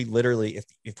business, we literally,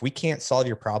 if we can't solve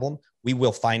your problem, we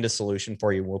will find a solution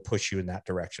for you and we'll push you in that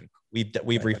direction.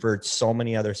 We've referred so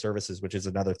many other services, which is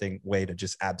another way to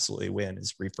just absolutely win,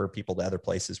 is refer people to other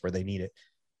places where they need it.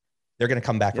 They're going to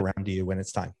come back around to you when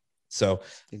it's time. So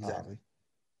exactly.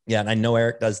 Yeah. And I know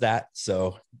Eric does that.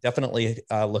 So definitely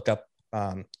look up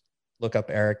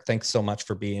Eric. Thanks so much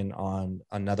for being on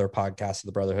another podcast of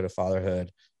the Brotherhood of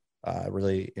Fatherhood.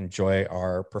 Really enjoy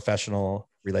our professional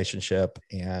relationship,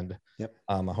 and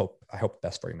I hope the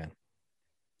best for you, man.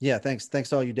 Yeah. Thanks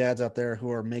to all you dads out there who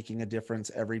are making a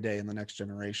difference every day in the next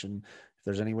generation. If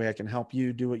there's any way I can help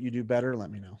you do what you do better,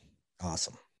 let me know.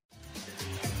 Awesome.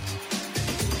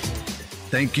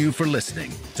 Thank you for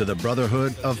listening to the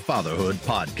Brotherhood of Fatherhood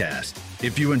podcast.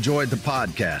 If you enjoyed the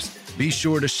podcast, be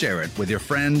sure to share it with your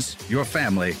friends, your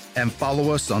family, and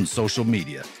follow us on social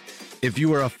media. If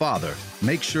you are a father,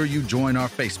 make sure you join our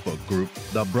Facebook group,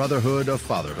 the Brotherhood of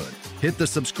Fatherhood. Hit the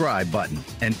subscribe button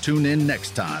and tune in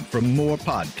next time for more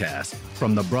podcasts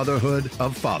from the Brotherhood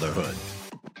of Fatherhood.